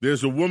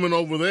 There's a woman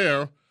over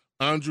there,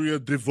 Andrea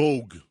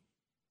DeVogue.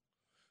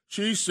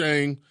 She's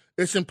saying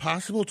it's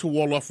impossible to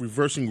wall off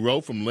reversing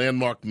Roe from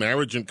landmark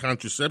marriage and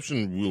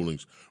contraception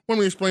rulings. Let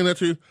me explain that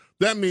to you.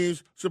 That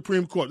means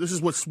Supreme Court. This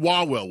is what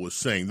Swalwell was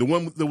saying, the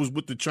one that was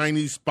with the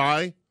Chinese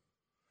spy.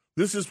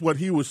 This is what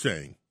he was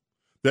saying,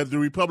 that the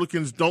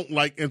Republicans don't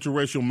like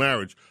interracial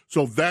marriage.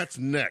 So that's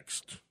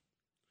next.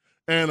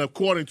 And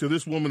according to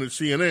this woman at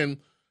CNN,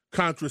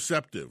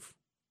 contraceptive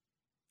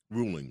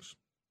rulings.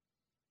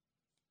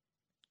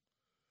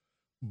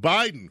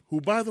 Biden, who,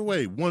 by the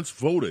way, once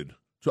voted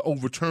to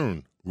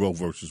overturn Roe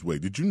versus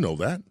Wade. Did you know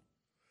that?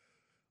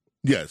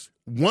 Yes.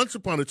 Once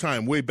upon a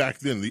time, way back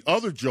then, the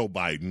other Joe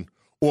Biden,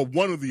 or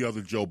one of the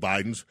other Joe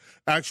Bidens,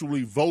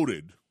 actually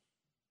voted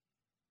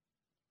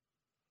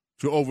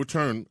to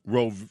overturn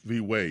Roe v.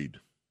 Wade.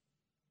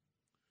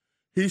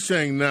 He's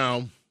saying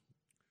now,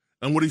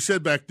 and what he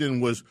said back then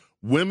was,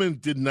 women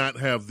did not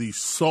have the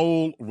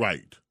sole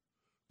right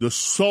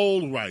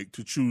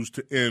to choose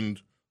to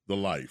end the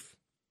life.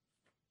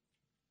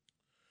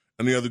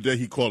 And the other day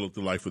he called it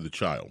the life of the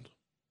child.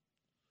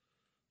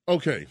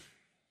 Okay.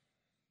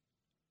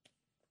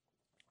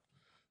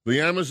 The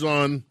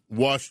Amazon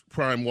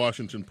Prime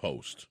Washington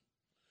Post.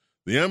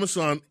 The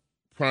Amazon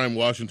Prime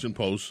Washington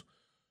Post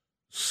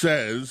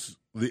says,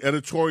 the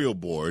editorial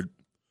board,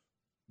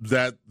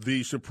 that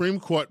the Supreme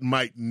Court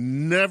might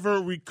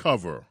never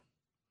recover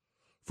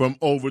from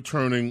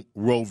overturning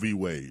Roe v.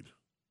 Wade.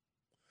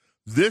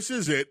 This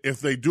is it.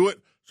 If they do it,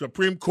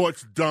 Supreme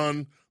Court's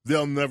done.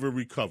 They'll never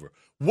recover.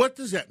 What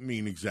does that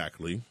mean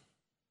exactly?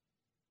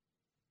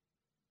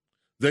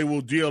 They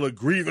will deal a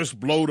grievous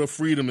blow to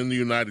freedom in the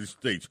United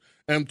States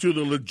and to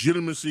the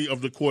legitimacy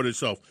of the court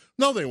itself.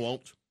 No, they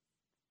won't.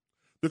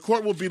 The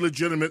court will be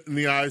legitimate in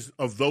the eyes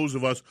of those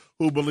of us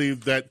who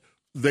believe that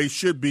they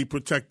should be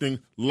protecting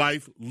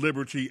life,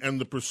 liberty, and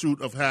the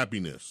pursuit of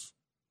happiness.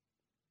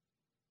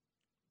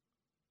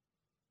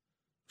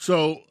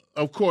 So,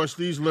 of course,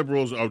 these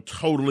liberals are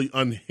totally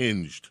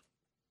unhinged.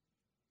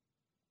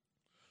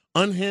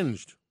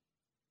 Unhinged.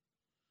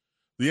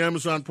 The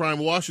Amazon Prime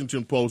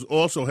Washington Post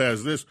also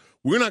has this.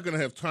 We're not going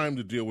to have time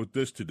to deal with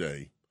this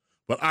today,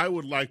 but I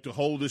would like to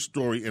hold this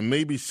story, and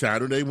maybe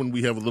Saturday when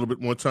we have a little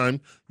bit more time,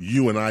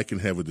 you and I can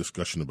have a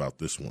discussion about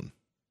this one.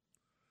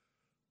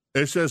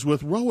 It says,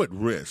 with Roe at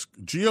risk,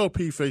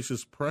 GOP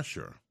faces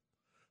pressure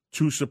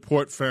to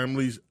support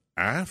families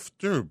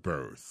after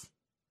birth.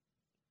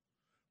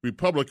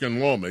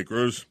 Republican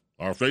lawmakers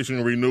are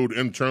facing renewed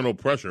internal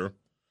pressure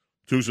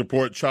to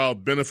support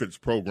child benefits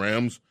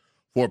programs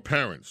for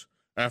parents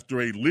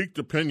after a leaked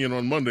opinion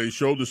on Monday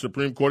showed the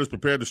Supreme Court is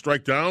prepared to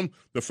strike down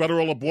the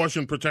federal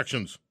abortion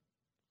protections.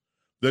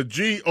 The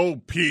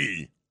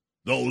GOP,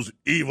 those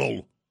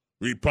evil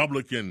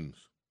Republicans,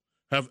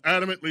 have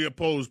adamantly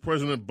opposed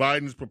President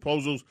Biden's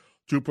proposals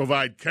to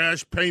provide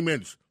cash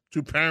payments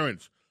to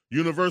parents,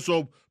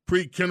 universal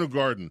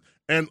pre-kindergarten,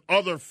 and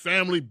other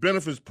family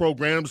benefits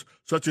programs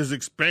such as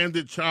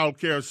expanded child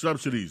care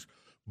subsidies.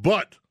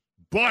 But,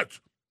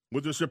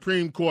 with the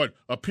Supreme Court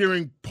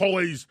appearing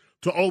poised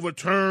to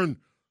overturn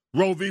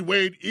Roe v.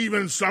 Wade,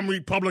 even some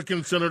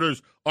Republican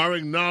senators are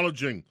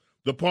acknowledging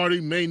the party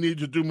may need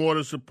to do more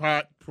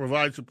to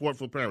provide support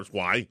for parents.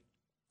 Why?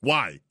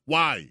 Why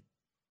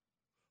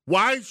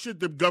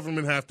should the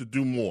government have to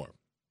do more?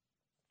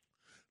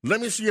 Let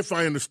me see if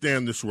I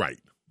understand this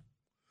right.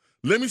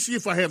 Let me see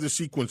if I have the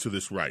sequence of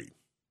this right.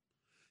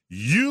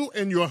 You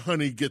and your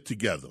honey get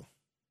together,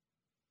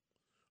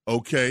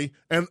 okay?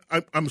 And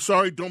I'm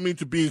sorry, don't mean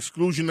to be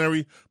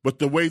exclusionary, but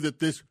the way that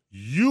this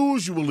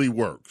usually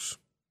works,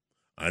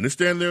 I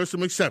understand there are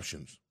some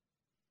exceptions.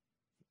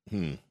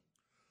 The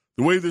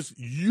way this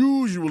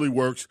usually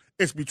works,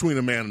 it's between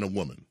a man and a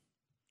woman.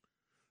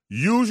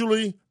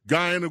 Usually,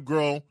 guy and a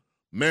girl,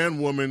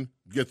 man, woman,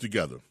 get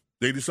together.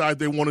 They decide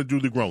they want to do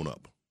the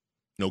grown-up,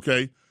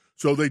 okay?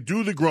 So they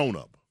do the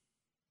grown-up.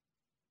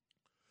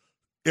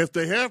 If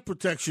they have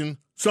protection,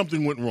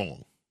 something went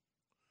wrong.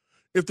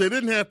 If they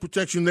didn't have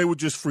protection, they were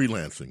just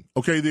freelancing,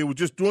 okay? They were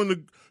just doing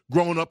the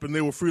grown-up, and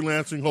they were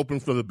freelancing, hoping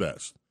for the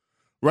best,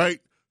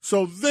 right?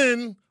 So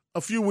then,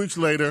 a few weeks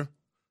later,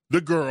 the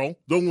girl,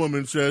 the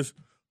woman says,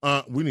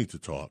 we need to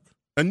talk.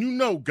 And you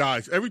know,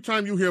 guys, every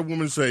time you hear a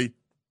woman say,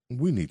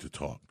 we need to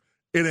talk,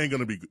 it ain't going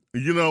to be good.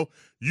 You know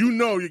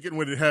you're getting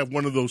ready to have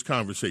one of those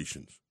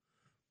conversations.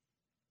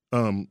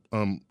 We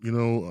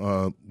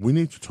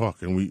need to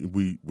talk, and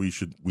we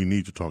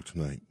need to talk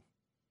tonight.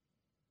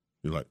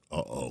 You're like,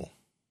 uh-oh.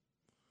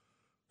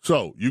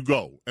 So you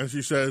go, and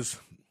she says,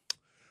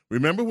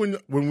 Remember when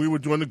we were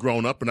doing the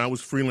grown-up and I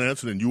was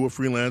freelancing and you were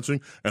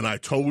freelancing and I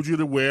told you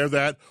to wear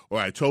that or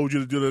I told you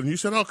to do that and you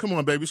said, oh, come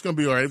on, baby, it's going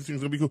to be all right. Everything's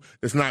going to be cool.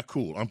 It's not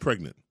cool. I'm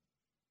pregnant.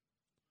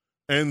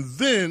 And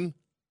then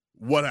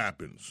what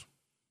happens?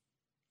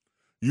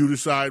 You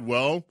decide,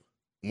 well,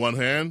 one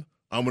hand,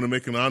 I'm going to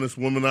make an honest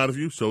woman out of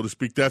you, so to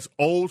speak. That's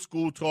old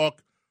school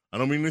talk. I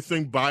don't mean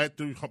anything by it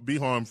to be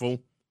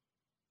harmful.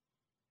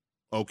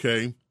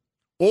 Okay?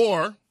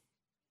 Or,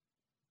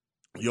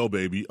 yo,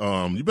 baby,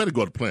 you better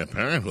go to Planned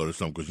Parenthood or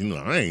something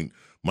because,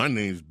 my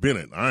name's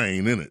Bennett. I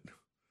ain't in it.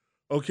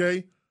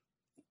 Okay?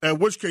 In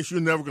which case,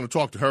 you're never going to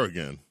talk to her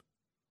again.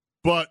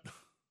 But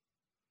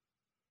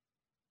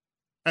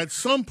at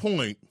some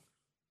point,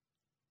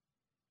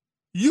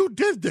 you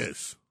did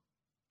this.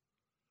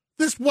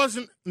 This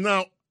wasn't,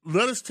 now,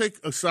 let us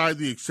take aside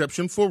the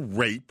exception for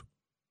rape,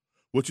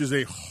 which is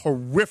a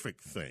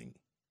horrific thing.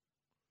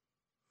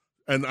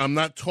 And I'm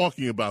not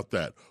talking about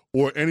that,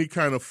 or any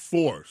kind of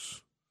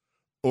force,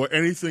 or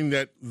anything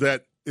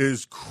that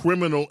is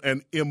criminal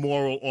and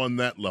immoral on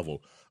that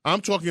level.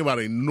 I'm talking about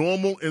a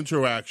normal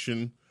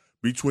interaction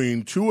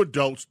between two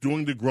adults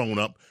doing the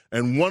grown-up,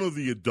 and one of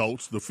the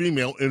adults, the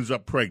female, ends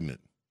up pregnant.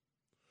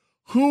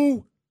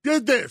 Who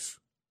did this?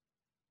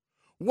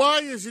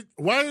 Why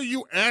are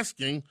you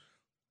asking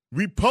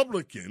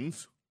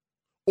Republicans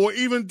or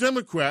even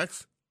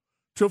Democrats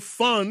to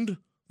fund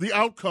the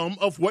outcome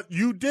of what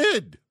you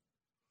did?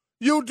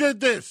 You did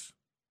this.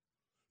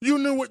 You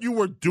knew what you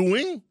were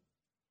doing.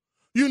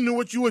 You knew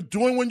what you were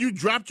doing when you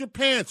dropped your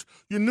pants.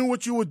 You knew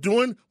what you were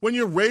doing when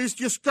you raised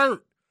your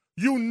skirt.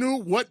 You knew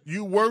what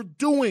you were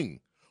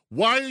doing.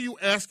 Why are you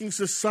asking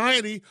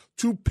society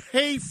to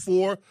pay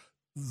for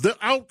the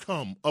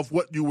outcome of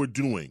what you were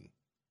doing?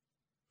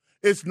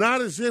 It's not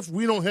as if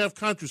we don't have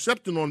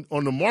contraception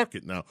on the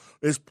market now.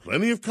 There's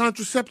plenty of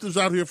contraceptives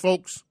out here,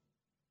 folks.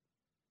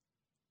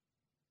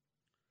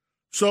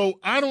 So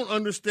I don't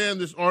understand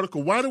this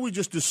article. Why do we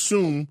just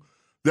assume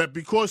that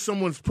because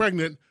someone's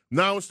pregnant,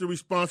 now it's the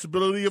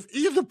responsibility of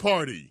either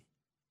party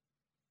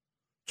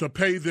to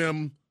pay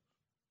them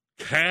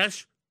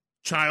cash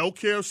child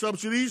care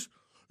subsidies?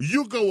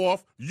 You go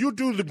off, you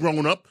do the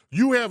grown-up,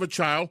 you have a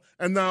child,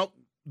 and now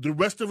the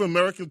rest of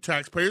American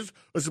taxpayers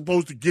are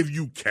supposed to give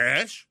you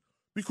cash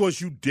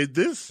because you did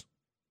this?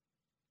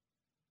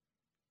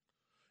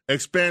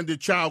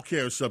 Expanded child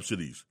care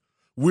subsidies.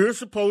 We're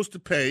supposed to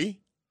pay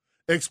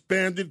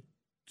expanded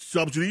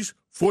subsidies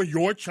for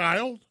your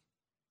child?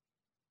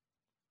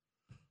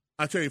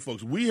 I tell you,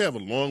 folks, we have a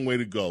long way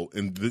to go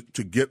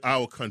to get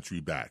our country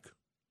back,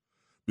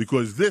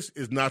 because this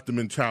is not the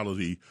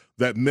mentality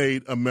that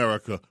made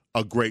America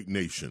a great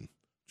nation.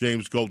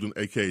 James Golden,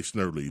 a.k.a.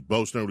 Snerdley.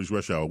 Bo Snerdley's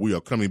Rush Hour. We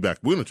are coming back.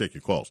 We're going to take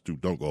your calls, too.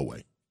 Don't go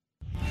away.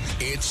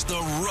 It's the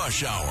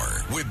Rush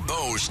Hour with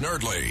Bo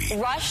Snerdley.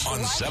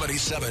 On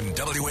 77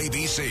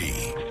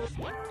 WABC.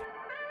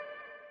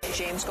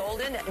 James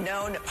Golden,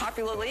 known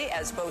popularly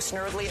as Bo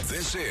Snerdley.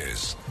 This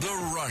is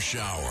the Rush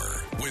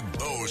Hour with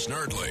Bo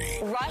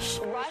Snerdley. Rush.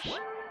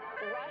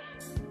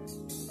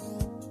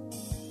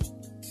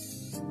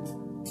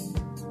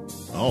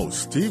 Oh,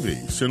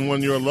 Stevie, Send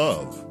One Your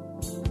Love.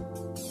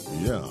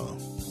 Yeah.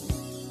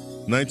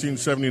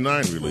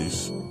 1979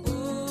 release.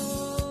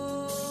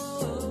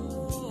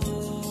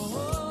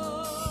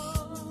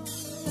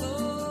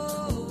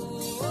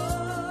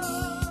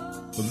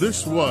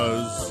 This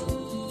was,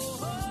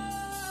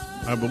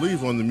 I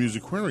believe, on the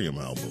Musicarium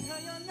album.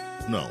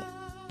 No.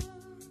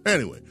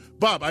 Anyway,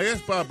 Bob, I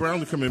asked Bob Brown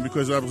to come in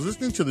because I was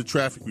listening to the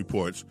traffic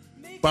reports.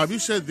 Bob, you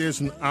said there's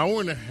an hour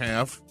and a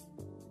half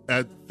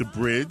at the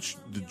bridge,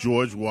 the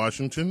George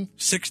Washington.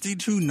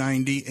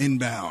 6290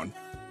 inbound,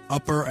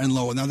 upper and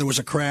lower. Now, there was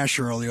a crash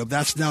earlier.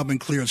 That's now been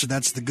cleared, so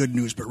that's the good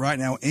news. But right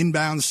now,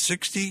 inbound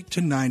 60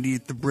 to 90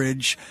 at the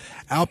bridge,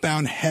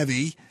 outbound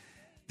heavy.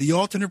 The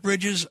alternate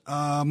bridges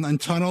and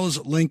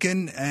tunnels,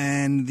 Lincoln,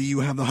 and you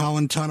have the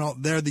Holland Tunnel.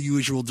 They're the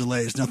usual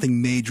delays.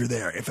 Nothing major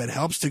there. If it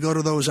helps to go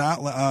to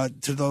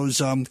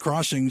those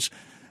crossings,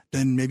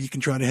 then maybe you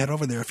can try to head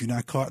over there if you're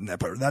not caught in that.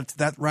 But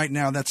that right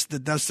now, that's the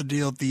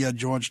deal at the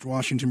George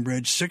Washington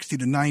Bridge, 60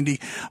 to 90.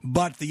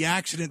 But the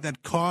accident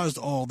that caused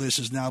all this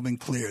has now been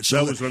cleared. So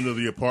that was under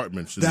the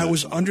apartments. That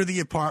was under the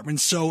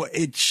apartments, so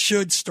it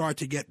should start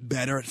to get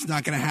better. It's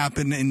not going to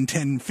happen in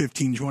 10,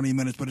 15, 20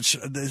 minutes, but it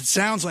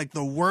sounds like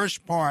the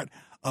worst part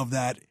of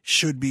that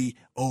should be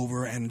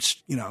over, and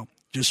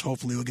just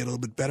hopefully we'll get a little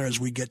bit better as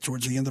we get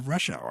towards the end of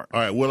rush hour. All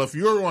right. Well, if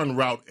you're on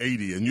Route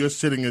 80 and you're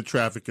sitting in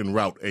traffic in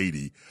Route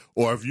 80,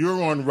 or if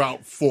you're on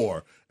Route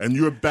 4 and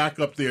you're back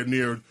up there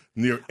near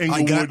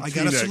Inglewood, I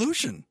got a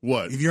solution.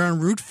 What? If you're on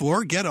Route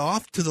 4, get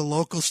off to the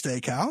local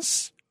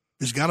steakhouse.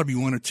 There's got to be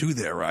one or two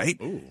there, right?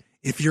 Ooh.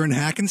 If you're in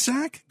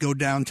Hackensack, go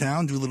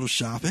downtown, do a little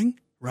shopping,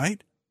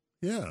 right?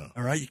 Yeah.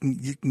 All right.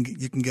 You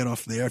can get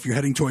off there if you're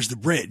heading towards the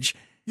bridge.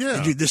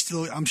 Yeah.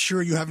 I'm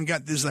sure you haven't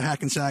got, this is the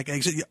Hackensack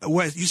exit.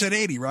 You said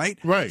 80, right?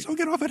 Right. So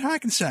get off at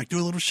Hackensack. Do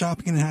a little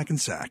shopping in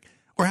Hackensack.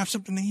 Or have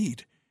something to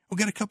eat. Or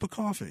get a cup of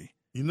coffee.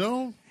 You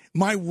know?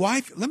 My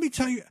wife, let me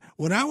tell you,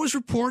 when I was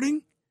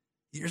reporting,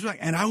 years back,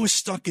 and I was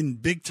stuck in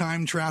big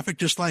time traffic,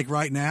 just like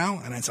right now.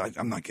 And I said,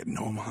 I'm not getting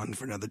home on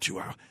for another 2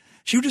 hours.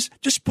 She would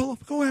just pull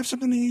up, go have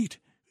something to eat.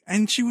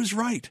 And she was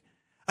right.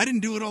 I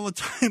didn't do it all the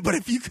time, but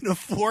if you can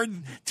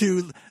afford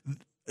to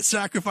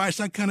sacrifice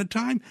that kind of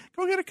time,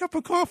 go get a cup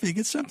of coffee,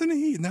 get something to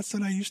eat. And that's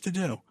what I used to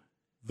do.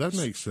 That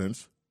makes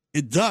sense.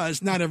 It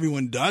does. Not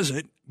everyone does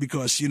it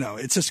because,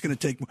 it's just going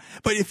to take.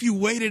 But if you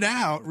wait it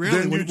out, really.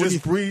 Then you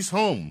just breeze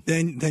home.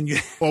 Then you.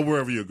 Or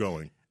wherever you're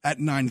going. At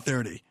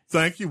 9:30.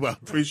 Thank you. I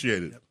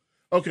appreciate it.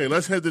 Okay,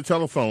 let's head to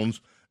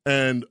telephones.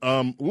 And,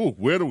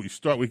 where do we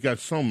start? We got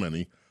so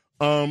many.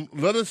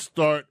 Let us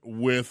start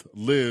with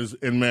Liz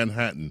in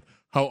Manhattan.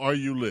 How are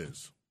you,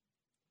 Liz?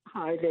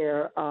 Hi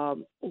there.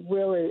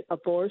 Really,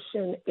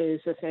 abortion is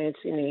a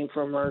fancy name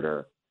for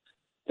murder.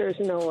 There's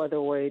no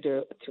other way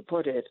to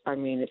put it. I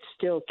mean, it's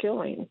still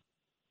killing.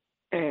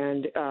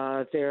 And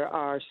there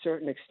are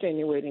certain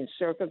extenuating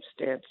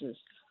circumstances,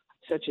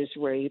 such as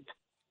rape.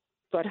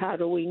 But how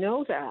do we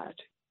know that?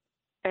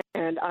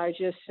 And I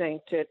just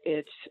think that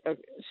it's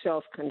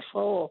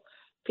self-control.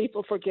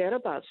 People forget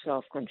about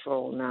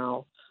self-control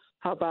now.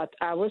 How about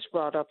I was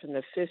brought up in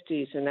the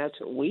 50s, and that's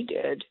what we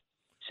did,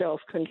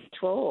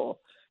 self-control.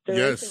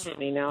 There isn't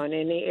any now in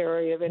any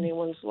area of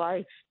anyone's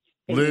life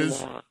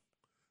anymore.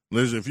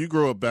 Liz, if you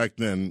grew up back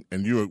then,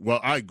 and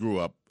I grew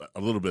up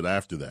a little bit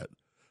after that,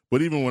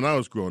 but even when I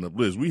was growing up,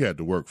 Liz, we had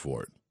to work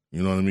for it.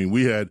 You know what I mean?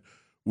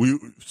 We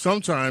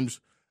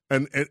sometimes,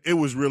 and it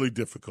was really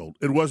difficult.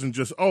 It wasn't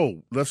just,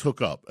 let's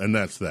hook up, and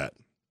that's that.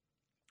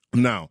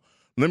 Now,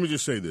 let me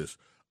just say this.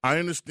 I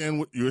understand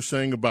what you're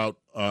saying about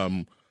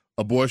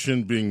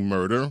abortion being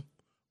murder,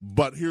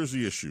 but here's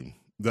the issue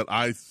that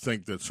I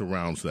think that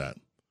surrounds that.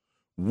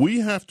 We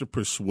have to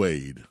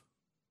persuade,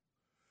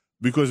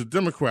 because the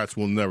Democrats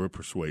will never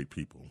persuade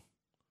people.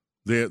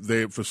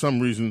 They for some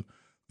reason,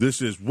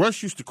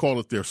 Rush used to call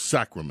it their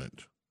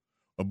sacrament.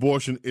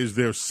 Abortion is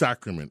their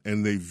sacrament,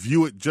 and they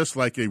view it just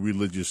like a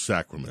religious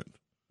sacrament.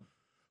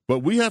 But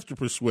we have to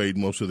persuade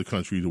most of the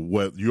country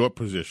to your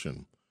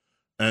position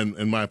and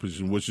my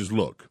position, which is,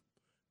 look,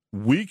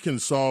 we can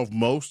solve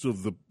most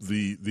of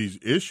these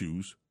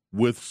issues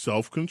with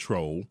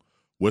self-control,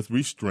 with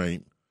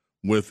restraint,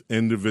 with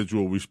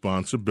individual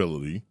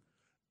responsibility,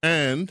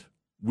 and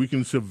we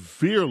can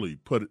severely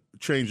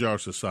change our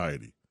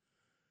society.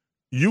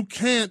 You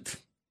can't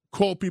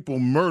call people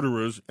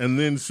murderers and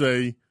then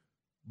say,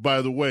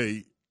 by the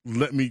way,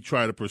 let me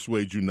try to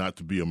persuade you not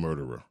to be a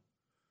murderer.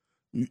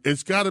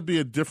 It's got to be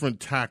a different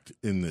tact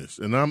in this.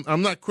 And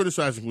I'm not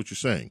criticizing what you're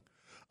saying.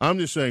 I'm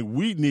just saying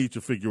we need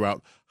to figure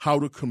out how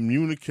to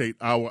communicate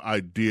our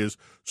ideas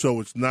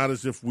so it's not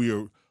as if we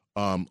are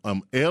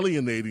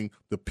alienating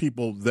the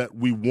people that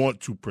we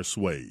want to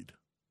persuade.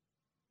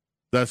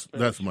 That's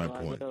my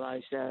point. I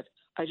realize that.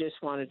 I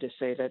just wanted to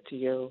say that to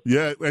you.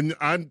 Yeah,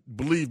 and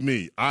believe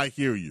me, I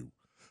hear you,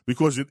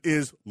 because it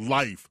is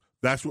life.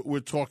 That's what we're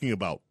talking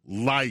about,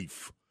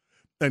 life.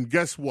 And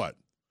guess what?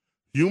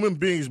 Human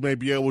beings may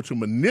be able to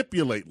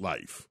manipulate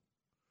life,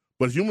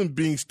 but human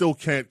beings still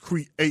can't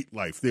create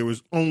life. There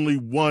is only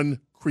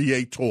one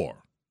creator,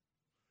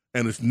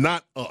 and it's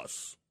not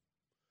us.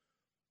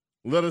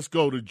 Let us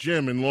go to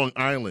Jim in Long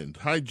Island.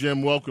 Hi,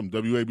 Jim. Welcome,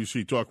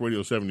 WABC Talk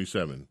Radio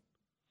 77.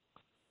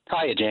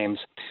 Hiya, James.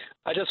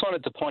 I just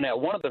wanted to point out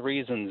one of the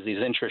reasons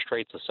these interest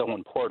rates are so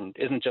important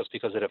isn't just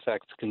because it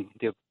affects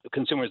the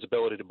consumer's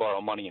ability to borrow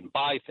money and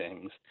buy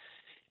things.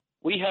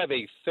 We have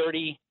a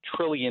 $30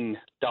 trillion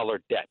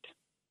debt.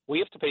 We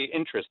have to pay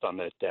interest on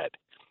that debt.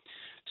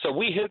 So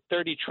we hit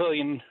 $30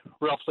 trillion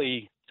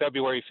roughly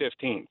February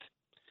 15th.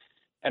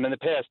 And in the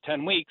past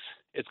 10 weeks,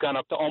 it's gone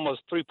up to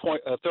almost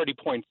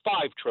 $30.5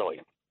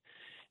 trillion.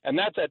 And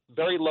that's at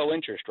very low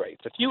interest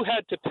rates. If you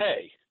had to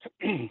pay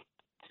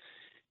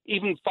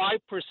even 5%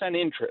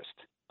 interest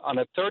on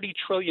a $30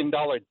 trillion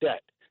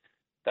debt,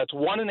 that's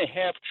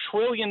 $1.5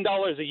 trillion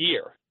a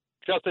year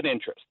just in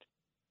interest.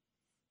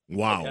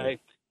 Wow. Okay?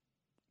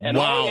 And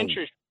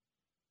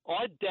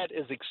our debt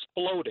is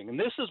exploding. And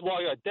this is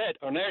why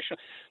our national,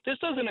 this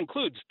doesn't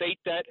include state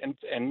debt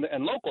and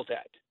local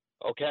debt.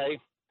 Okay?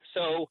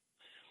 So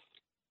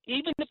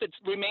even if it's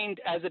remained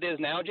as it is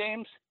now,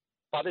 James,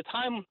 by the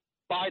time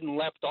Biden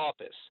left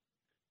office,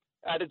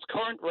 at its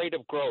current rate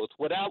of growth,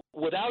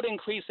 without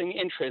increasing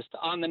interest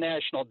on the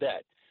national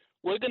debt,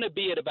 we're going to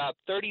be at about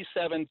 $37,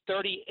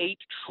 $38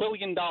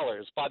 trillion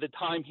by the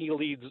time he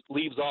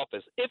leaves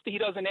office, if he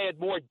doesn't add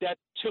more debt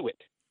to it.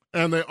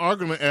 And they are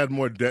going to add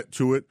more debt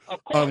to it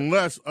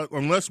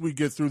unless we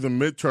get through the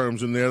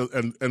midterms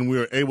and we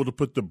are able to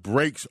put the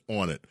brakes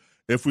on it.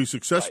 If we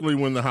successfully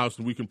win the House,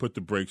 we can put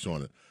the brakes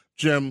on it.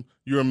 Jim,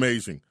 you're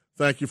amazing.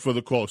 Thank you for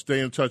the call. Stay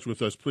in touch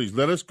with us, please.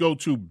 Let us go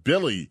to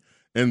Billy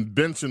in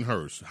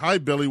Bensonhurst. Hi,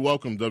 Billy.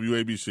 Welcome,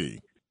 WABC.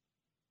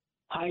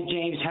 Hi,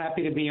 James.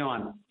 Happy to be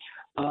on.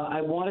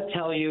 I want to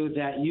tell you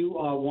that you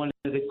are one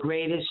of the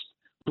greatest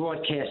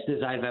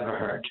broadcasters I've ever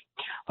heard.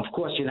 Of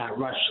course, you're not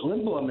Rush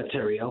Limbaugh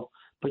material,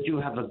 but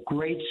you have a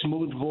great,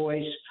 smooth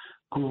voice,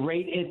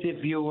 great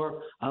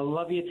interviewer. I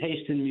love your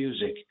taste in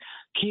music.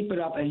 Keep it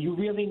up, and you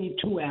really need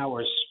 2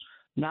 hours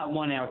not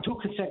 1 hour, 2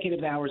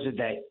 consecutive hours a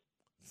day.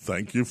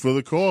 Thank you for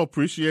the call.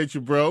 Appreciate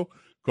you, bro.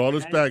 Call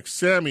us back.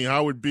 Sammy,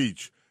 Howard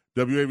Beach,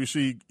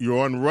 WABC, you're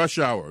on Rush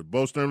Hour.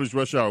 Bo Snerdley's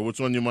Rush Hour. What's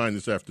on your mind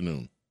this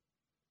afternoon?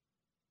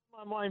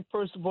 My mind,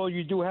 first of all,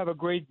 you do have a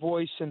great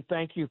voice, and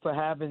thank you for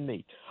having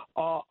me.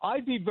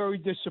 I'd be very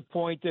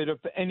disappointed if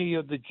any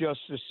of the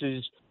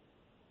justices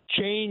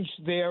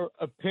changed their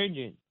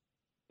opinion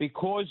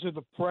because of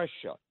the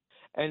pressure.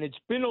 And it's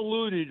been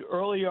alluded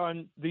early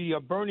on the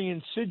Bernie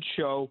and Sid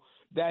show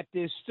that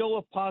there's still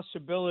a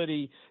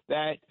possibility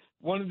that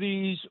one of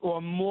these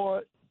or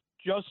more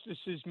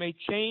justices may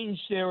change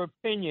their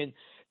opinion,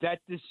 that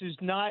this is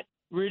not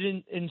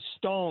written in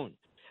stone.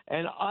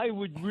 And I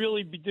would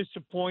really be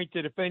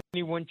disappointed if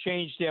anyone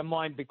changed their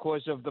mind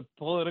because of the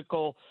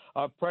political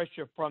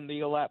pressure from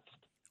the left.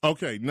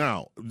 Okay,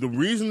 now, the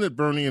reason that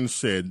Bernie and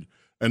Sid,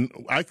 and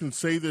I can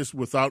say this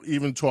without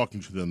even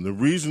talking to them, the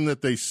reason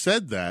that they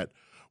said that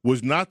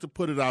was not to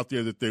put it out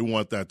there that they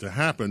want that to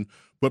happen,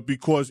 but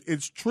because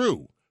it's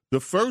true. The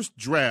first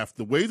draft,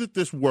 the way that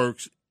this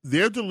works,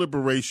 their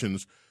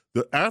deliberations,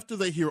 after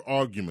they hear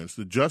arguments,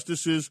 the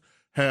justices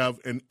have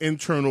an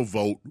internal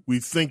vote. We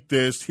think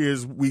this,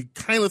 we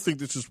kind of think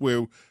this is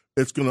where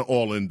it's going to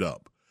all end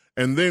up.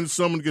 And then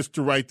someone gets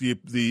to write the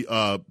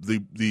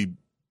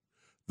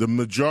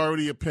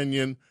majority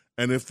opinion,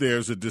 and if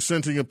there's a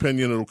dissenting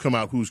opinion, it'll come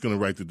out who's going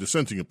to write the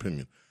dissenting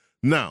opinion.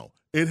 Now,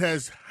 it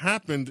has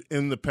happened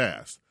in the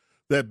past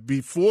that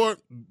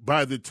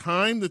by the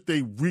time that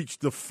they reach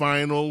the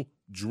final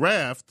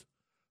draft,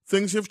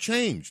 things have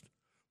changed.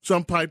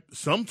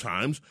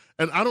 Sometimes,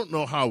 and I don't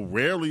know how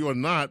rarely or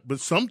not, but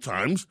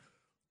sometimes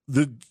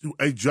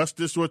a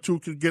justice or two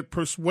could get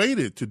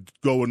persuaded to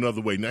go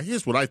another way. Now,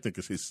 here's what I think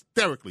is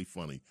hysterically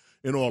funny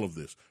in all of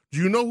this. Do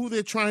you know who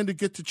they're trying to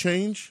get to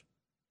change?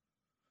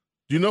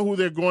 Do you know who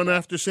they're going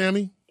after,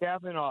 Sammy?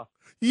 Kavanaugh.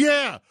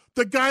 Yeah,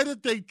 the guy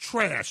that they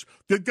trashed,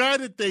 the guy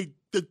that they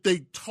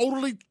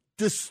totally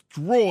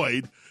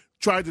destroyed,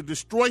 tried to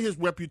destroy his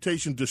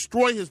reputation,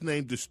 destroy his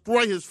name,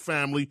 destroy his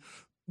family.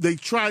 They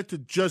tried to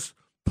just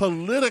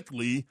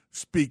politically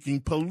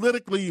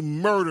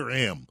murder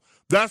him.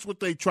 That's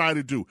what they try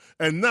to do.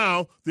 And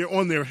now they're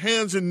on their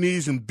hands and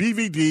knees and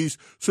BVDs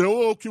saying,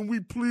 oh, can we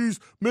please,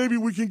 maybe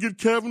we can get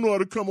Kavanaugh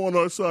to come on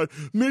our side.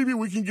 Maybe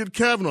we can get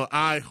Kavanaugh.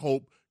 I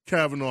hope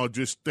Kavanaugh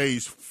just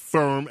stays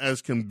firm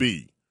as can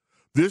be.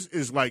 This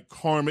is like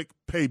karmic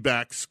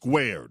payback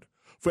squared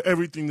for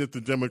everything that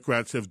the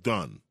Democrats have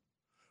done.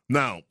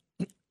 Now,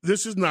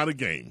 this is not a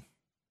game,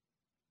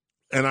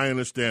 and I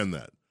understand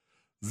that.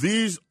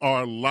 These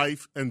are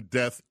life and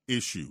death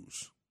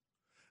issues.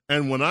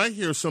 And when I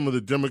hear some of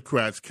the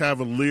Democrats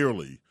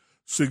cavalierly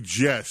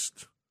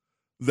suggest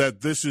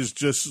that this is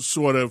just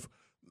sort of,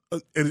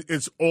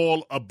 it's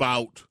all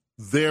about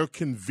their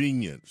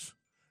convenience,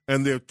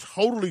 and they're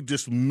totally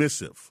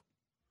dismissive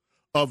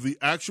of the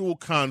actual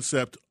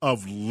concept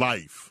of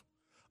life,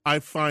 I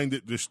find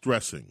it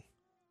distressing.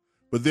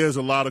 But there's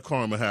a lot of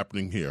karma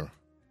happening here.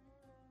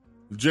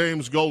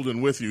 James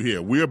Golden with you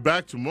here. We are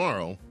back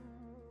tomorrow.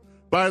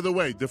 By the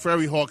way, the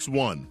Ferry Hawks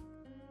won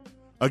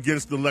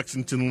against the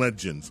Lexington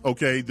Legends.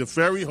 Okay, the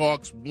Ferry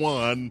Hawks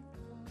won.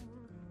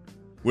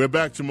 We're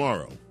back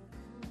tomorrow.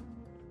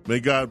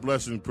 May God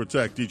bless and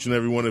protect each and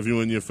every one of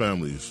you and your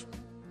families.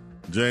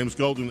 James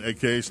Golden,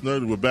 a.k.a.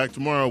 Snerdley. We're back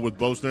tomorrow with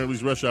Bo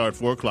Snerdley's Rush Hour at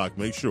 4 o'clock.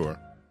 Make sure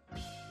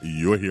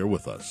you're here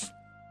with us.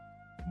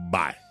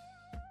 Bye.